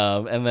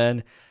 And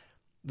then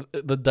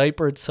the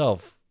diaper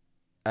itself,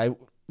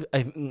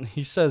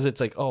 he says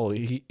it's like, oh,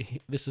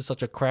 this is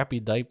such a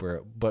crappy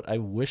diaper, but I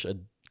wish a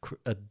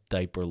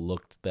diaper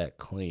looked that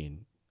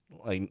clean.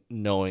 Like,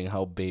 knowing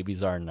how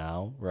babies are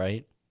now,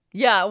 right?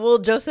 Yeah, well,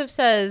 Joseph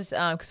says,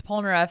 because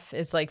Polnareff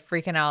is like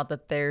freaking out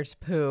that there's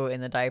poo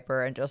in the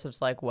diaper, and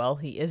Joseph's like, well,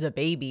 he is a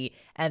baby,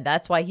 and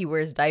that's why he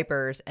wears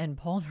diapers. And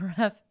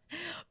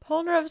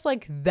Polnareff's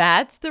like,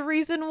 that's the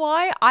reason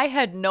why? I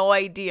had no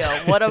idea.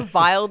 What a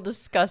vile,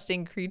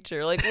 disgusting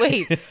creature. Like,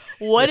 wait,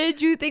 what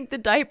did you think the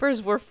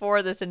diapers were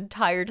for this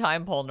entire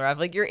time, Polnareff?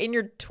 Like, you're in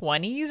your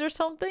 20s or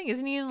something?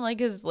 Isn't he in like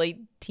his late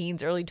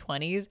teens, early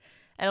 20s?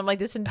 And I'm like,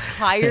 this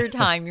entire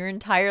time, your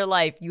entire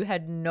life, you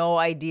had no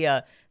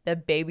idea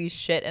that babies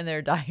shit in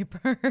their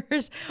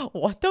diapers.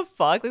 What the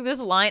fuck? Like, this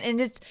line,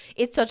 and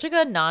it's such like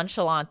a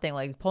nonchalant thing.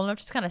 Like, Polnareff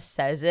just kind of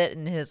says it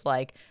in his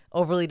like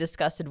overly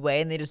disgusted way,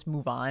 and they just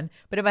move on.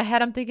 But in my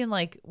head, I'm thinking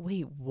like,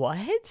 wait,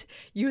 what?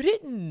 You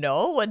didn't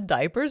know what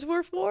diapers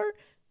were for?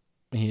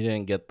 He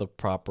didn't get the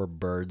proper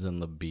birds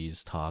and the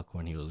bees talk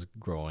when he was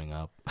growing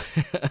up.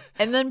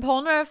 And then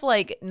Polnareff,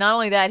 like, not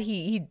only that,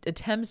 he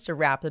attempts to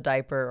wrap the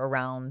diaper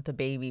around the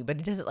baby, but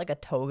he does it like a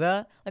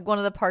toga. Like, one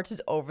of the parts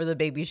is over the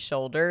baby's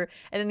shoulder.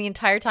 And then the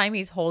entire time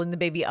he's holding the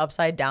baby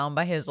upside down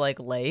by his, like,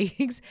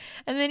 legs.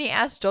 And then he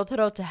asks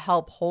Jotaro to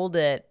help hold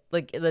it,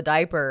 like, the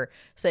diaper,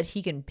 so that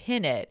he can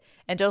pin it.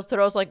 And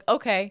Jotaro's like,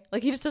 okay.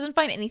 Like, he just doesn't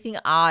find anything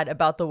odd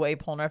about the way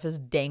Polnareff is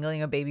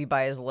dangling a baby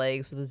by his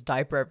legs with his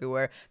diaper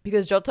everywhere,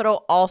 because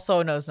Jotaro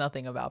also knows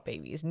nothing about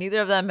babies.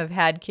 Neither of them have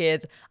had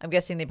kids. I'm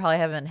guessing they probably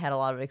haven't had a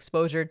lot of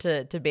exposure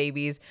to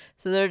babies.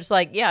 So they're just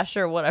like, yeah,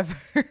 sure, whatever.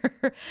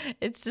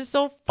 It's just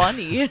so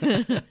funny.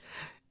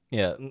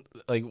 Yeah,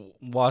 like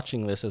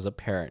watching this as a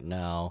parent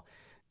now,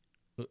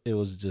 it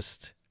was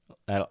just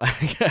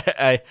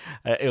it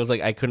was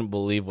like I couldn't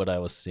believe what I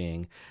was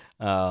seeing.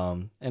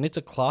 And it's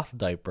a cloth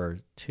diaper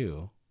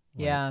too.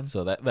 Like, Yeah.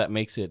 so that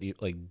makes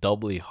it like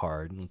doubly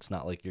hard. It's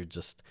not like you're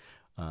just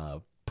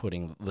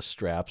putting the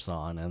straps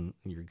on and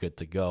you're good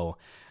to go.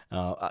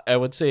 I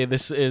would say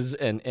this is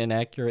an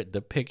inaccurate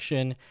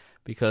depiction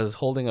because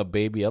holding a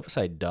baby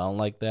upside down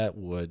like that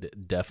would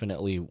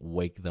definitely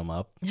wake them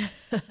up.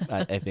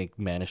 I think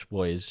Manish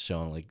Boy is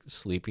shown like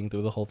sleeping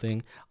through the whole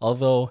thing,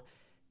 although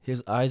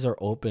his eyes are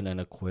open in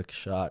a quick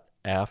shot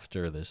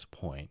after this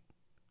point.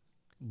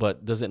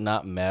 But does it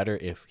not matter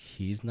if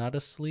he's not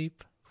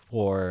asleep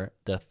for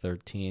Death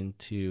 13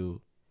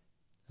 to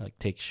like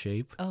take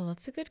shape? Oh,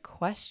 that's a good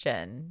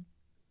question.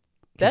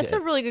 'Cause That's a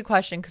really good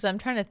question because I'm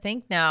trying to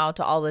think now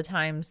to all the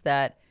times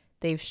that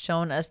they've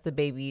shown us the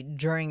baby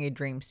during a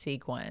dream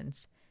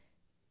sequence.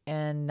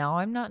 And now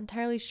I'm not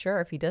entirely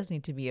sure if he does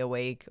need to be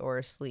awake or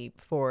asleep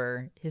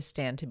for his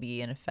stand to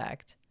be in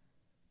effect.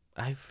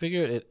 I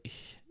figured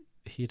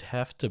he'd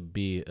have to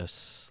be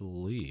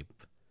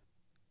asleep.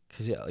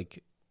 Because, yeah,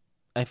 like,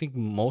 I think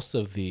most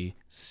of the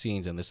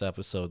scenes in this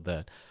episode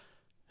that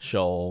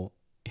show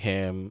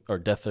him or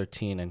Death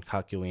 13 and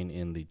Kakyoin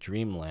in the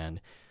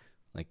dreamland,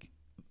 like,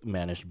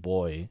 Manish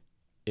Boy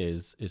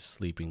is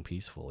sleeping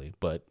peacefully.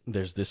 But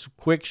there's this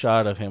quick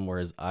shot of him where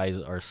his eyes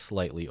are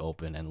slightly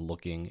open and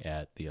looking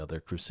at the other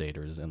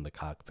Crusaders in the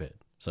cockpit.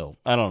 So,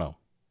 I don't know.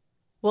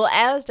 Well,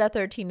 as Death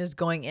 13 is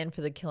going in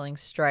for the killing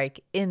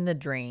strike in the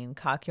dream,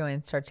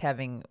 Kakyoin starts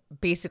having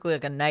basically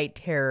like a night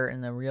terror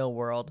in the real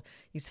world.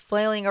 He's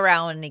flailing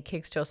around and he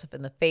kicks Joseph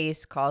in the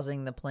face,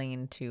 causing the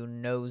plane to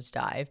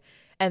nosedive.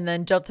 And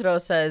then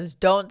Jotaro says,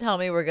 "Don't tell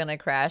me we're going to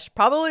crash."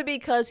 Probably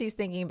because he's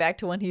thinking back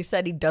to when he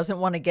said he doesn't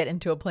want to get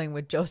into a plane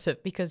with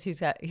Joseph because he's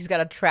got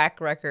a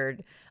track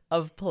record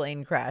of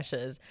plane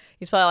crashes.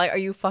 He's probably like, "Are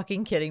you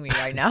fucking kidding me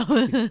right now?"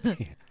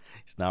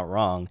 He's not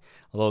wrong.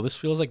 Although this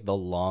feels like the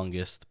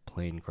longest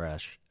plane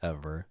crash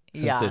ever.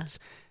 Since Yeah.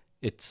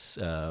 it's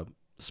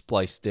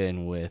spliced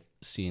in with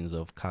scenes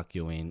of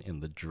Kakyoin in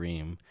the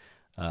dream.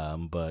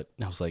 But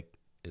I was like,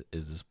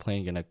 is this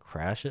plane going to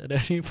crash at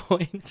any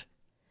point?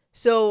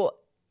 So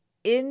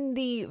in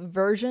the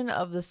version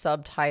of the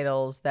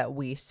subtitles that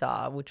we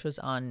saw, which was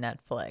on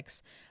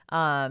Netflix,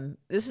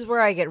 this is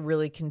where I get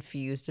really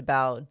confused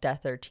about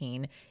Death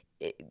 13.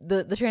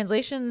 The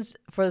translations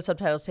for the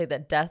subtitles say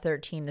that Death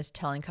 13 is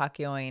telling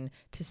Kakyoin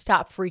to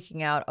stop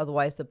freaking out,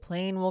 otherwise the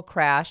plane will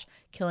crash,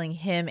 killing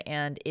him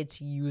and its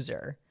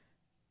user.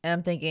 And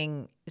I'm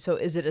thinking, so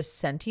is it a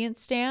sentient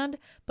stand?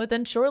 But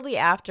then shortly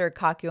after,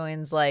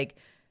 Kakyoin's like,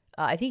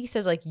 I think he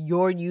says like,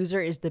 your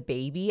user is the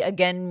baby,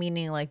 again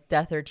meaning like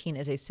Death 13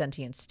 is a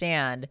sentient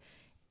stand.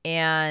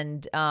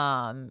 And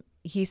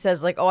he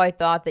says like, "Oh, I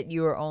thought that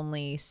you were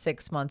only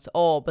 6 months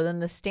old." But then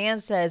the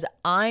stand says,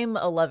 "I'm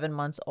 11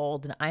 months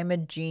old and I'm a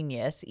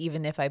genius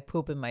even if I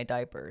poop in my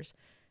diapers,"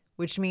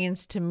 which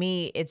means to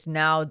me it's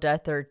now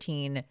Death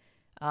 13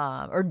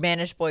 or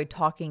Manish Boy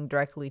talking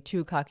directly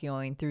to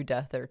Kakyoin through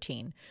Death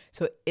 13.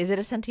 So is it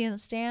a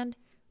sentient stand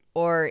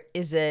or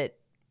is it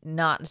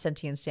not a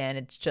sentient stand?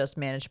 It's just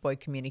Manish Boy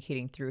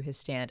communicating through his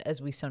stand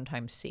as we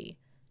sometimes see.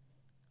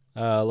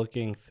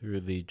 Looking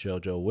through the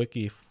JoJo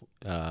Wiki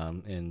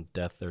in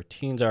Death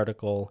 13's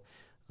article,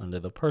 under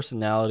the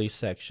personality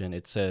section,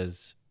 it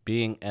says,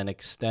 being an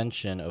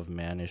extension of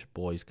Manish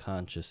Boy's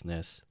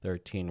consciousness,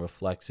 13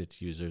 reflects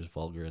its user's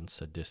vulgar and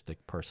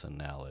sadistic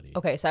personality.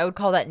 Okay, so I would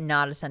call that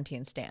not a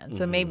sentient stand.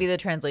 So maybe the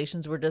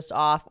translations were just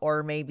off,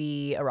 or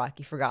maybe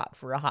Araki forgot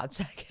for a hot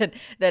second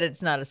that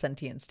it's not a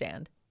sentient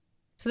stand.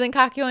 So then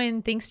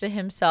Kakyoin thinks to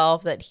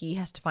himself that he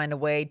has to find a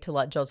way to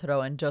let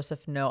Jotaro and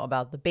Joseph know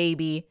about the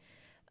baby.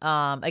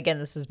 Again,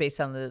 this is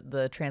based on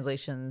the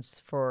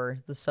translations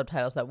for the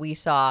subtitles that we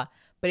saw,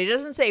 but he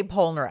doesn't say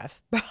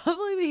Polnareff,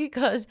 probably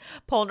because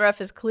Polnareff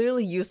is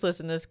clearly useless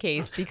in this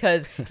case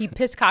because he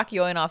pissed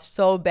Kakyoin off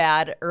so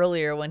bad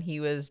earlier when he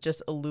was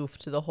just aloof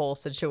to the whole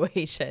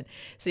situation.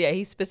 So yeah,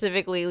 he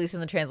specifically, at least in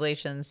the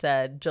translation,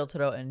 said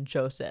Jotaro and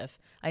Joseph.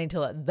 I need to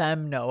let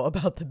them know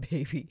about the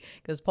baby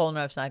because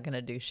Polnareff's not going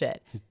to do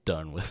shit. He's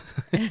done with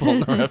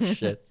Polnareff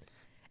shit.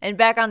 And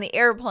back on the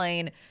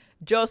airplane,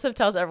 Joseph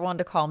tells everyone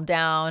to calm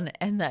down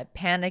and that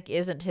panic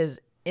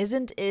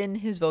isn't in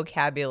his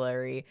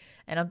vocabulary.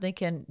 And I'm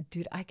thinking,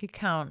 dude, I could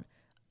count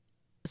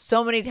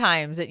so many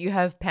times that you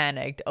have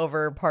panicked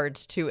over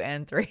parts 2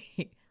 and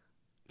 3.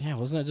 Yeah,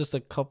 wasn't it just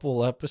a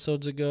couple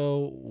episodes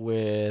ago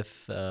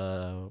with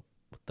what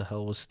the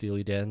hell was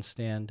Steely Dan's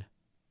stand?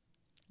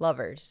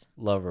 Lovers,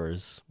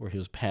 where he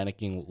was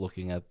panicking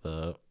looking at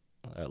the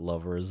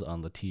Lovers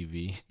on the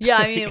TV. Yeah,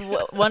 I mean,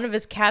 one of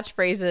his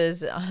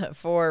catchphrases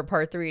for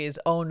part 3 is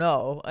 "Oh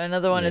no."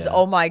 Another one is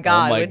 "Oh my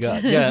god." Oh my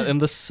god. Yeah, and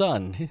the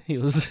sun. He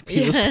was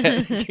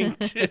panicking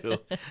too.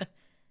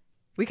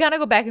 We kind of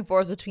go back and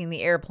forth between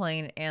the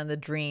airplane and the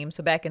dream.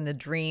 So back in the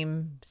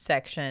dream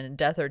section,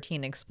 Death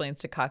 13 explains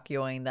to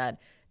Kakyoin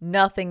that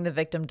nothing the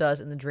victim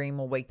does in the dream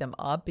will wake them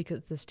up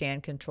because the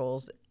stand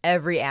controls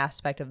every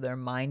aspect of their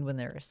mind when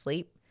they're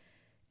asleep.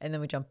 And then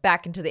we jump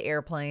back into the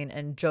airplane,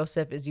 and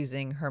Joseph is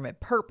using Hermit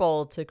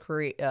Purple to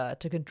create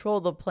to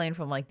control the plane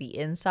from like the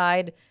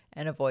inside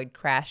and avoid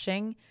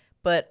crashing.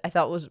 But I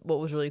thought what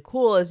was really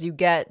cool is you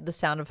get the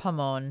sound of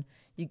Hamon,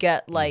 you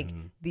get like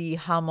the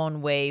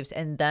Hamon waves,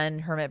 and then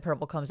Hermit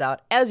Purple comes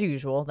out as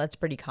usual. That's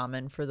pretty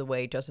common for the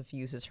way Joseph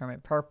uses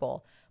Hermit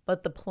Purple.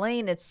 But the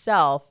plane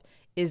itself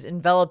is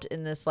enveloped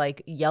in this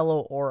like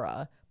yellow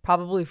aura,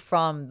 probably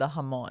from the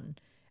Hamon.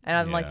 And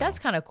I'm like, that's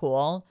kind of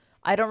cool.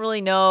 I don't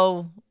really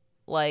know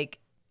like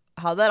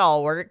how that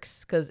all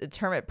works because it's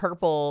Hermit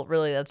Purple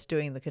really that's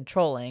doing the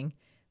controlling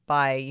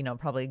by, you know,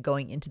 probably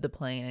going into the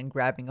plane and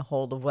grabbing a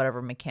hold of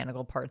whatever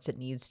mechanical parts it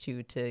needs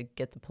to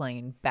get the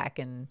plane back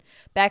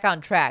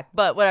on track.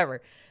 But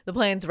whatever. The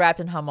plane's wrapped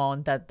in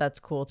Hamon. That's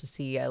cool to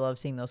see. I love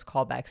seeing those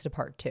callbacks to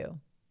part 2.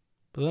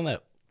 But then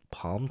that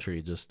palm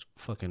tree just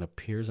fucking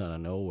appears out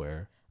of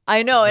nowhere.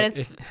 I know, and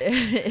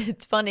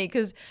it's funny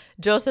because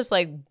Joseph's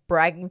like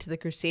bragging to the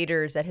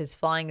Crusaders that his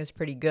flying is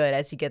pretty good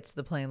as he gets to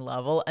the plane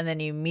level, and then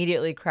he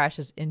immediately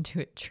crashes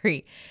into a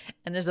tree.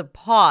 And there's a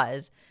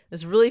pause,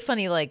 this really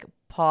funny like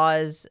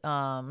pause,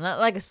 not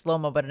like a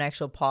slow-mo, but an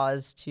actual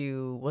pause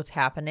to what's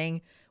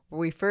happening, where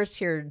we first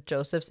hear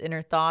Joseph's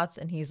inner thoughts,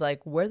 and he's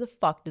like, where the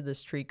fuck did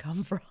this tree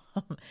come from?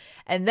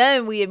 And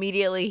then we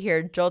immediately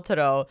hear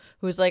Jotaro,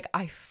 who's like,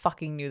 I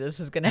fucking knew this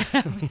was going to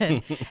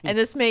happen. And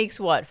this makes,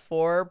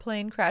 4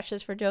 plane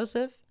crashes for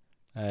Joseph?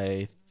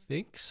 I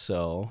think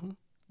so.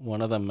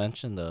 One of them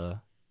mentioned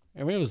I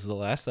mean, it was the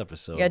last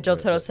episode. Yeah,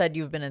 Jotaro said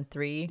you've been in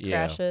 3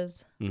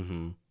 crashes.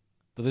 Mm-hmm.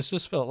 But this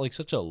just felt like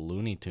such a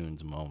Looney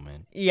Tunes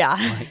moment. Yeah.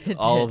 Like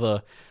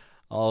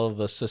all of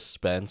the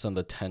suspense and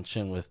the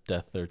tension with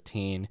Death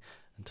 13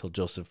 until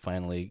Joseph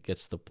finally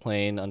gets the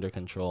plane under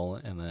control,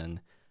 and then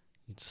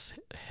he just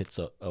hits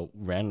a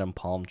random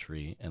palm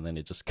tree, and then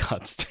it just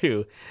cuts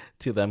to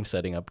them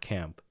setting up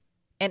camp.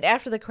 And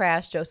after the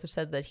crash, Joseph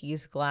said that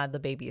he's glad the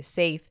baby is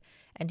safe,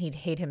 and he'd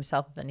hate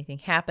himself if anything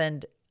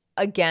happened.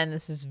 Again,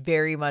 this is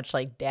very much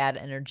like dad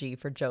energy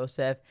for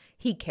Joseph.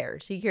 He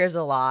cares. He cares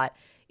a lot.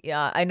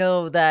 Yeah, I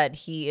know that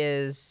he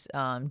is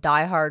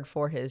diehard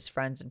for his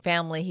friends and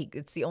family.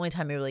 It's the only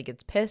time he really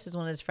gets pissed is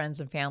when his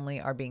friends and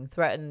family are being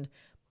threatened.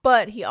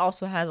 But he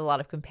also has a lot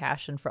of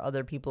compassion for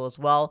other people as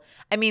well.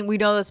 I mean, we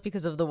know this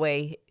because of the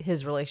way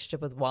his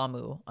relationship with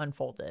Wamu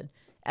unfolded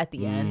at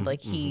the end.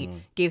 Like, he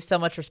gave so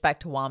much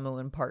respect to Wamu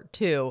in part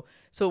 2.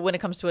 So when it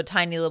comes to a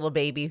tiny little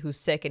baby who's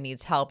sick and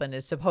needs help and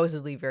is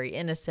supposedly very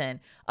innocent,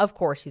 of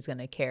course he's going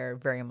to care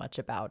very much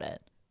about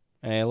it.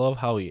 And I love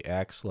how he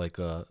acts like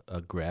a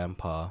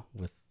grandpa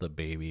with the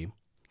baby.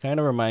 Kind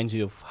of reminds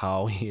you of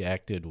how he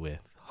acted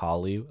with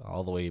Holly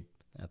all the way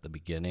at the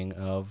beginning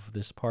of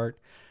this part.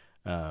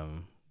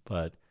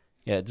 But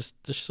yeah, just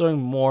showing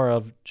more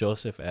of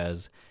Joseph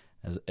as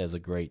a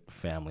great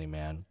family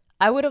man.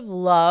 I would have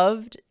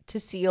loved to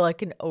see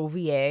like an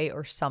OVA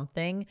or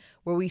something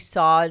where we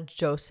saw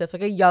Joseph,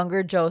 like a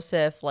younger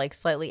Joseph, like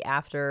slightly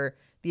after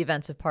the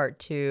events of part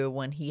 2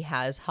 when he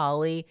has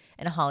Holly,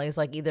 and Holly's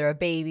like either a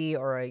baby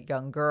or a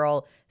young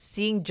girl,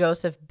 seeing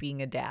Joseph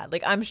being a dad.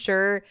 Like, I'm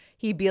sure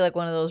he'd be like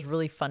one of those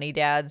really funny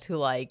dads who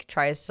like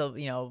tries to,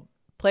 you know,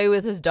 play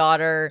with his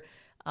daughter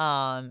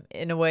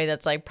in a way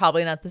that's like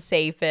probably not the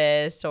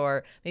safest,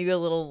 or maybe a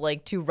little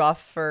like too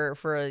rough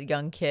for a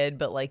young kid,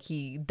 but like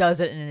he does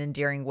it in an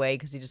endearing way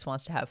because he just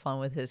wants to have fun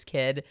with his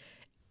kid.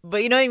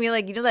 But you know what I mean?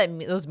 Like, you know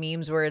that those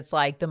memes where it's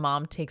like the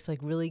mom takes like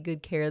really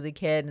good care of the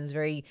kid and is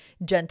very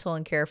gentle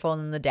and careful,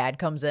 and then the dad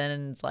comes in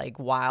and it's like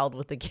wild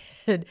with the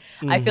kid.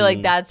 I feel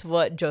like that's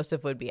what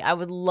Joseph would be. I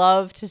would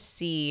love to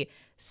see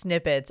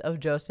snippets of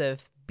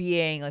Joseph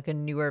being like a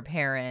newer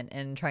parent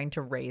and trying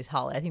to raise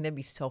Holly. I think that'd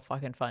be so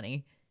fucking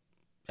funny.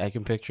 I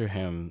can picture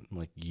him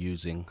like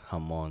using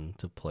Hamon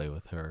to play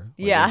with her.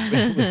 Like, yeah.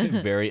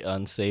 in very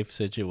unsafe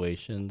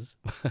situations.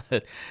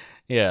 But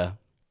yeah.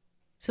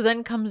 So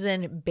then comes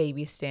in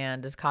Baby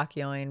Stand as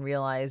Kakyoin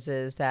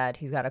realizes that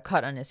he's got a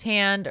cut on his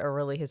hand, or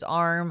really his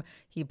arm.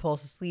 He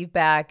pulls his sleeve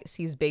back,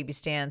 sees Baby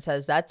Stand,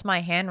 says, that's my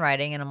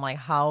handwriting. And I'm like,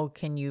 how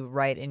can you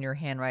write in your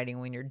handwriting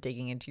when you're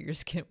digging into your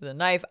skin with a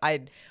knife?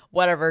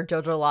 Whatever,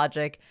 JoJo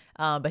logic.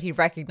 But he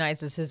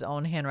recognizes his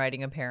own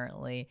handwriting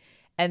apparently.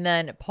 And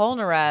then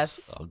Polnareff...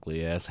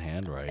 ugly ass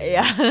handwriting.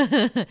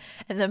 Yeah.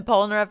 And then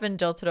Polnareff and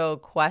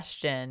Jotaro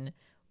question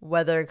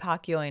whether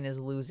Kakyoin is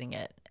losing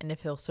it and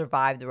if he'll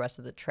survive the rest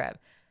of the trip.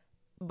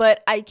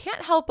 But I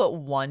can't help but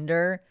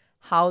wonder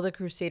how the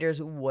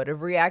Crusaders would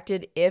have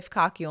reacted if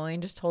Kakyoin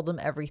just told them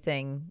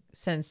everything,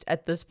 since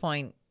at this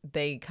point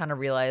they kind of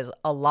realize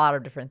a lot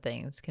of different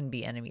things can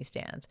be enemy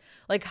stands.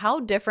 Like,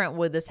 how different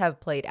would this have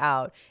played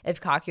out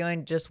if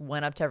Kakyoin just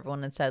went up to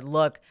everyone and said,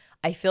 look,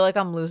 I feel like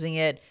I'm losing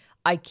it.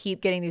 I keep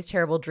getting these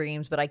terrible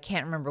dreams, but I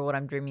can't remember what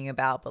I'm dreaming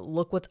about. But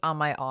look what's on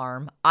my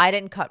arm. I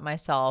didn't cut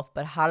myself,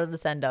 but how did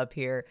this end up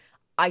here?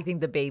 I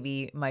think the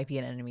baby might be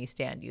an enemy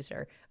stand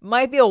user.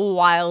 Might be a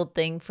wild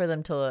thing for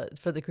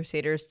the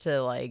Crusaders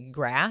to like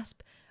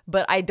grasp,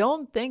 but I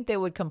don't think they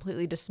would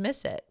completely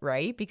dismiss it,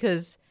 right?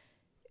 Because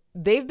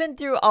they've been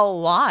through a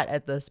lot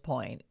at this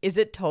point. Is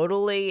it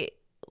totally,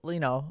 you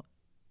know,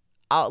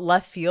 out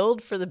left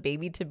field for the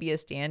baby to be a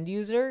stand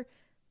user?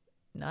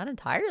 Not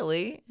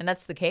entirely, and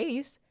that's the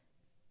case.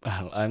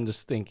 I'm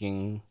just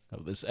thinking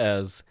of this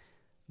as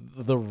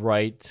the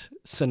right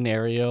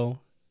scenario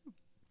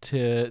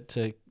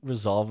to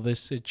resolve this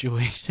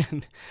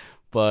situation,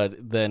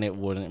 but then it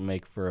wouldn't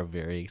make for a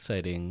very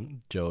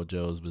exciting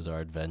JoJo's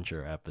Bizarre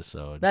Adventure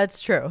episode.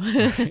 That's true.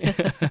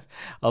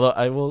 Although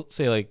I will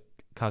say, like,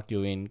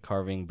 Kakyoin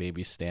carving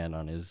baby Stan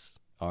on his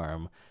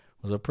arm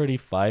was a pretty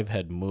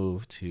five-head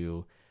move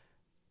to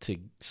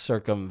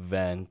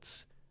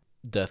circumvent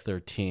Death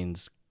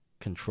 13's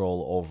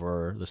control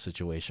over the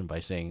situation by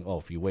saying, "Oh,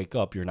 if you wake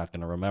up, you're not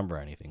going to remember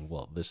anything."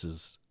 Well, this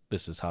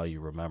is how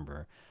you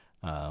remember.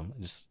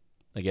 Just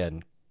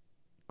again,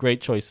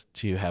 great choice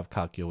to have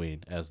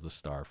Kakyoin as the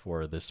star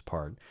for this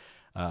part.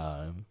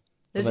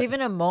 There's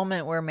even a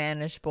moment where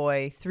Manish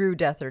Boy through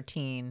Death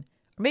 13,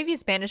 or maybe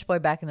it's Manish Boy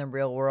back in the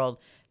real world,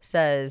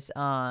 says,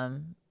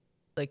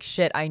 like,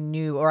 shit, I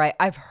knew, or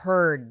I've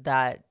heard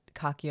that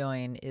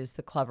Kakyoin is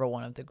the clever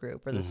one of the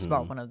group, or the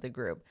smart one of the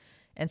group.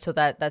 And so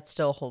that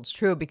still holds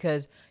true,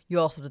 because you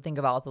also have to think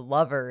about the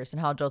lovers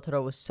and how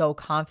Jotaro was so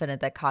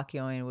confident that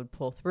Kakyoin would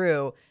pull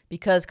through,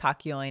 because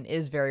Kakyoin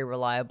is very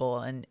reliable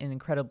and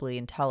incredibly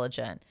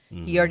intelligent.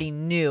 He already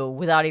knew,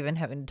 without even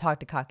having to talk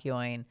to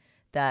Kakyoin,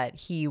 that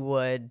he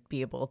would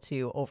be able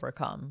to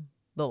overcome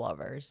the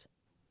lovers.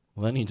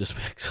 Well, then he just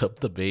picks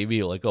up the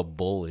baby like a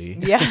bully.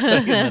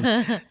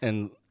 Yeah.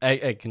 and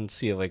I can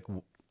see, like,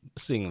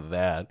 seeing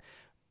that,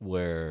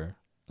 where,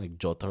 like,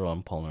 Jotaro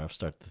and Polnareff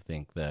start to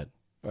think that,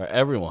 or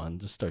everyone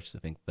just starts to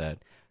think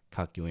that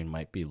Kakyoin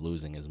might be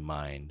losing his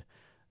mind.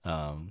 I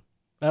don't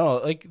know,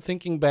 like,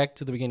 thinking back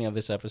to the beginning of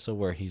this episode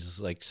where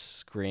he's, like,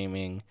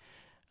 screaming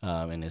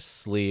in his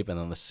sleep, and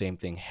then the same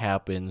thing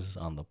happens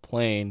on the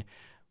plane.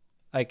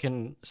 I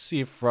can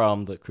see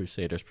from the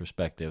Crusaders'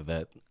 perspective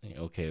that,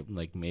 okay,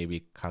 like,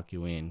 maybe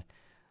Kakyoin,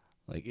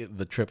 like,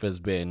 the trip it's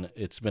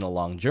been a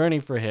long journey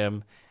for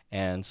him,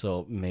 and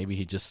so maybe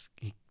he just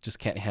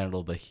can't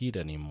handle the heat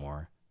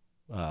anymore.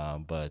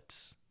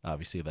 But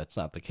obviously that's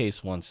not the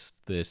case once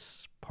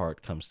this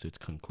part comes to its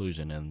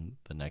conclusion in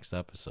the next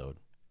episode.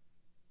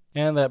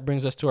 And that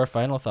brings us to our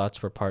final thoughts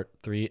for Part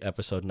 3,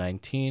 Episode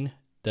 19,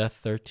 Death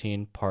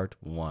 13, Part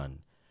 1.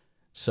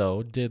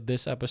 So, did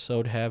this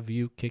episode have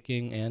you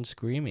kicking and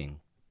screaming?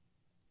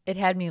 It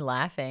had me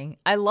laughing.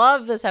 I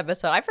love this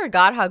episode. I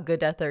forgot how good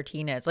Death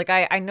 13 is. Like,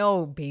 I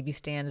know Baby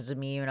Stan is a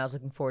meme, and I was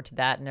looking forward to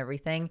that and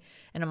everything.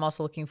 And I'm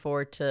also looking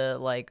forward to,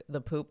 like,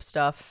 the poop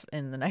stuff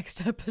in the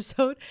next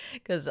episode,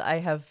 because I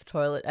have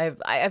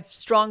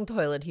strong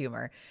toilet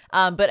humor.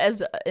 But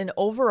as an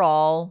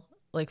overall,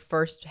 like,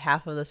 first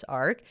half of this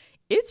arc,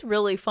 it's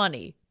really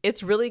funny.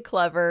 It's really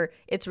clever.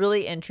 It's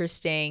really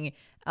interesting.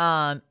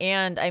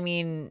 And I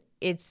mean,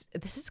 this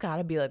has got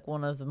to be like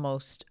one of the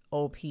most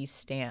OP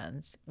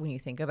stands when you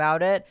think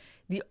about it.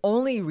 The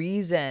only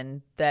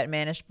reason that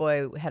Manish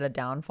Boy had a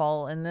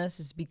downfall in this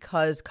is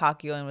because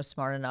Kakyoin was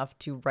smart enough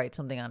to write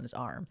something on his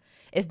arm.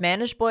 If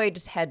Manish Boy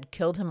just had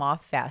killed him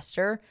off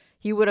faster,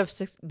 he would have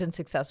been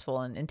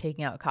successful in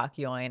taking out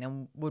Kakyoin,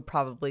 and would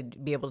probably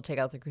be able to take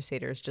out the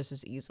Crusaders just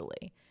as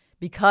easily,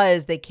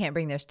 because they can't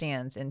bring their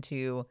stands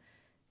into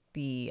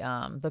the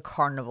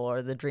carnival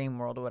or the dream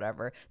world or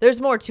whatever.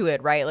 There's more to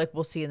it, right? Like,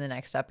 we'll see in the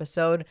next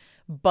episode,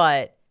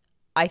 but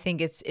I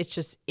think it's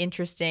just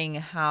interesting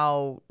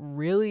how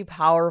really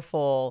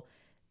powerful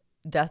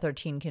Death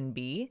 13 can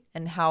be,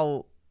 and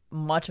how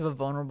much of a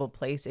vulnerable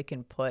place it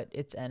can put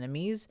its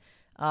enemies.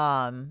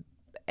 And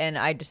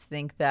I just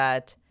think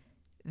that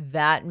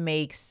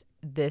makes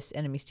this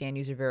enemy stand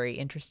user very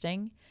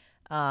interesting.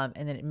 And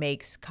then it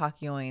makes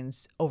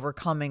Kakyoin's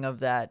overcoming of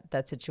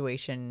that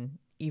situation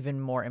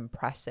even more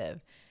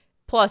impressive.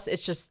 Plus,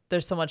 it's just,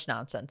 there's so much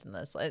nonsense in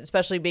this,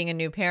 especially being a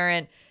new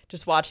parent.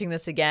 Just watching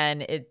this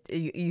again,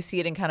 you see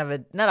it in kind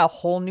of not a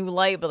whole new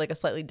light, but like a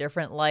slightly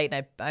different light.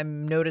 And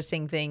I'm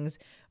noticing things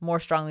more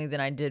strongly than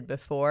I did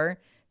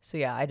before. So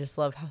yeah, I just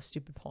love how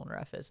stupid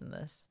Polnareff is in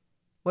this.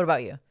 What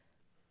about you?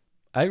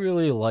 I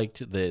really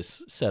liked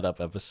this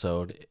setup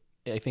episode.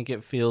 I think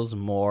it feels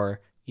more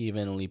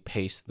evenly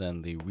paced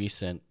than the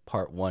recent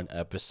Part 1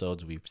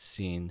 episodes we've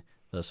seen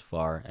thus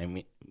far. I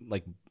mean,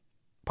 like,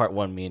 Part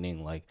 1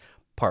 meaning like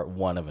Part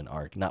 1 of an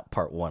arc, not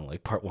Part 1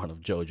 like Part 1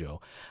 of JoJo.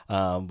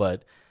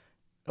 But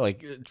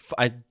like,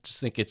 I just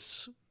think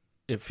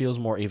it feels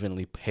more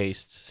evenly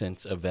paced,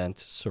 since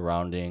events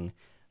surrounding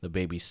the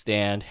baby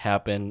stand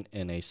happen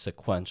in a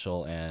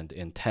sequential and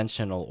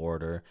intentional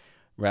order,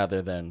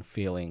 rather than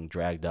feeling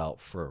dragged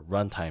out for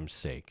runtime's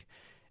sake.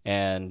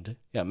 And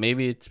yeah,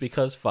 maybe it's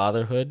because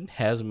fatherhood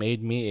has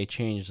made me a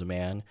changed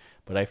man,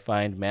 but I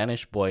find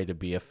Manish Boy to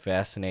be a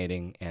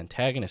fascinating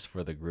antagonist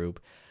for the group,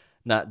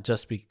 not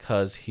just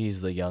because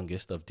he's the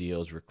youngest of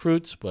Dio's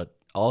recruits, but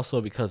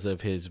also because of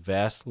his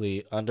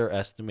vastly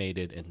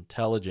underestimated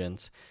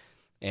intelligence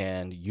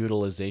and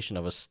utilization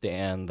of a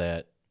stand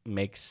that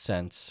makes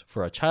sense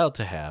for a child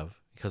to have,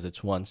 because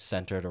it's one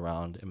centered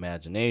around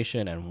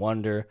imagination and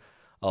wonder,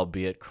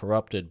 albeit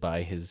corrupted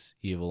by his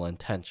evil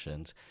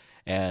intentions.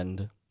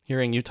 And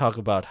hearing you talk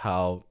about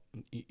how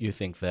you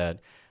think that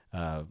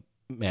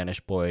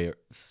Manish Boy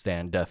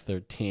stand Death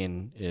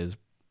 13 is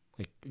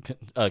like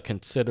a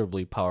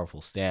considerably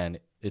powerful stand.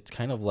 It's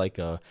kind of like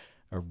a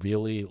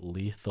really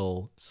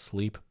lethal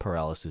sleep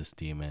paralysis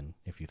demon,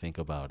 if you think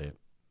about it.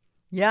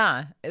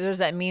 Yeah, there's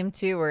that meme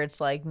too where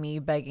it's like me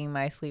begging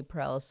my sleep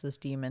paralysis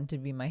demon to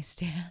be my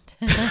stand.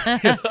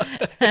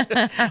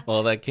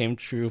 Well, that came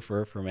true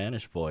for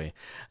Manish Boy.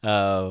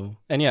 And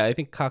yeah, I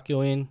think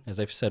Kakyoin, as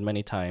I've said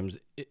many times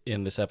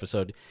in this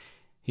episode,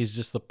 he's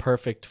just the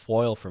perfect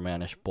foil for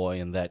Manish Boy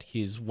in that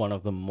he's one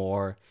of the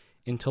more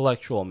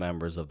intellectual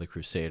members of the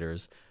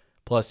Crusaders.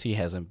 Plus, he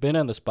hasn't been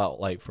in the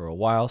spotlight for a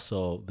while,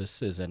 so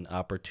this is an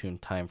opportune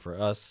time for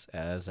us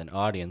as an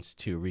audience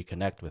to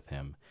reconnect with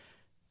him.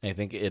 I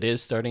think it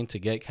is starting to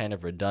get kind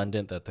of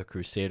redundant that the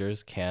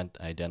Crusaders can't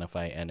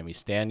identify enemy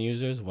stand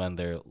users when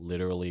they're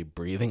literally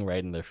breathing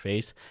right in their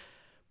face.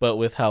 But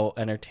with how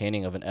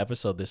entertaining of an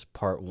episode this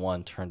part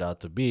 1 turned out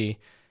to be,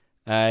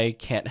 I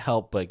can't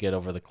help but get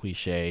over the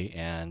cliche,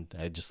 and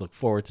I just look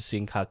forward to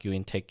seeing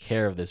Kakyoin take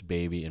care of this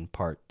baby in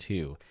part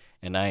 2.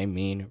 And I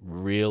mean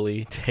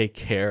really take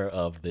care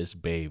of this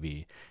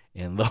baby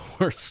in the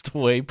worst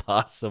way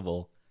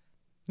possible.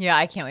 Yeah,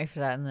 I can't wait for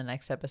that in the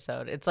next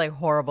episode. It's like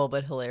horrible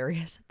but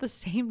hilarious at the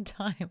same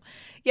time.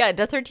 Yeah,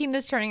 Death 13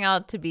 is turning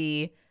out to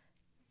be,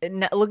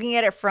 looking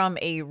at it from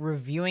a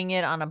reviewing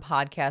it on a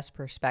podcast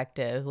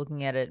perspective,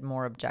 looking at it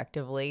more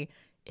objectively,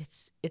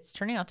 it's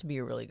turning out to be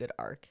a really good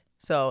arc.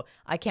 So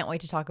I can't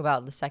wait to talk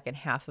about the second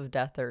half of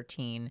Death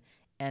 13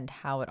 and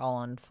how it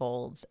all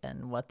unfolds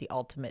and what the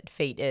ultimate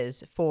fate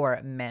is for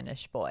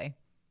Manish Boy.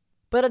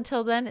 But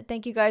until then,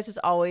 thank you guys as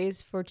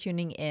always for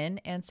tuning in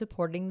and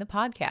supporting the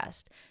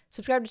podcast.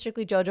 Subscribe to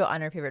Strictly JoJo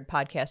on your favorite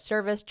podcast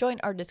service. Join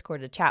our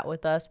Discord to chat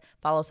with us.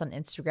 Follow us on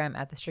Instagram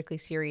at The Strictly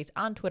Series,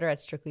 on Twitter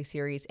at Strictly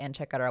Series, and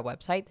check out our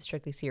website,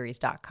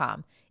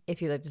 thestrictlyseries.com.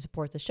 If you'd like to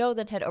support the show,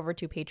 then head over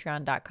to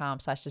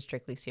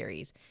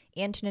patreon.com/thestrictlyseries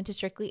and tune into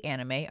Strictly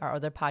Anime, our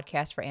other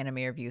podcast for anime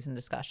reviews and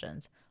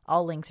discussions.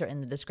 All links are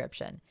in the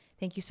description.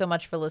 Thank you so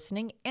much for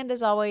listening, and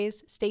as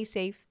always, stay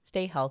safe,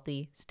 stay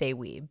healthy, stay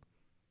weeb.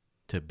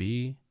 To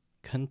be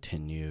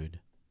continued.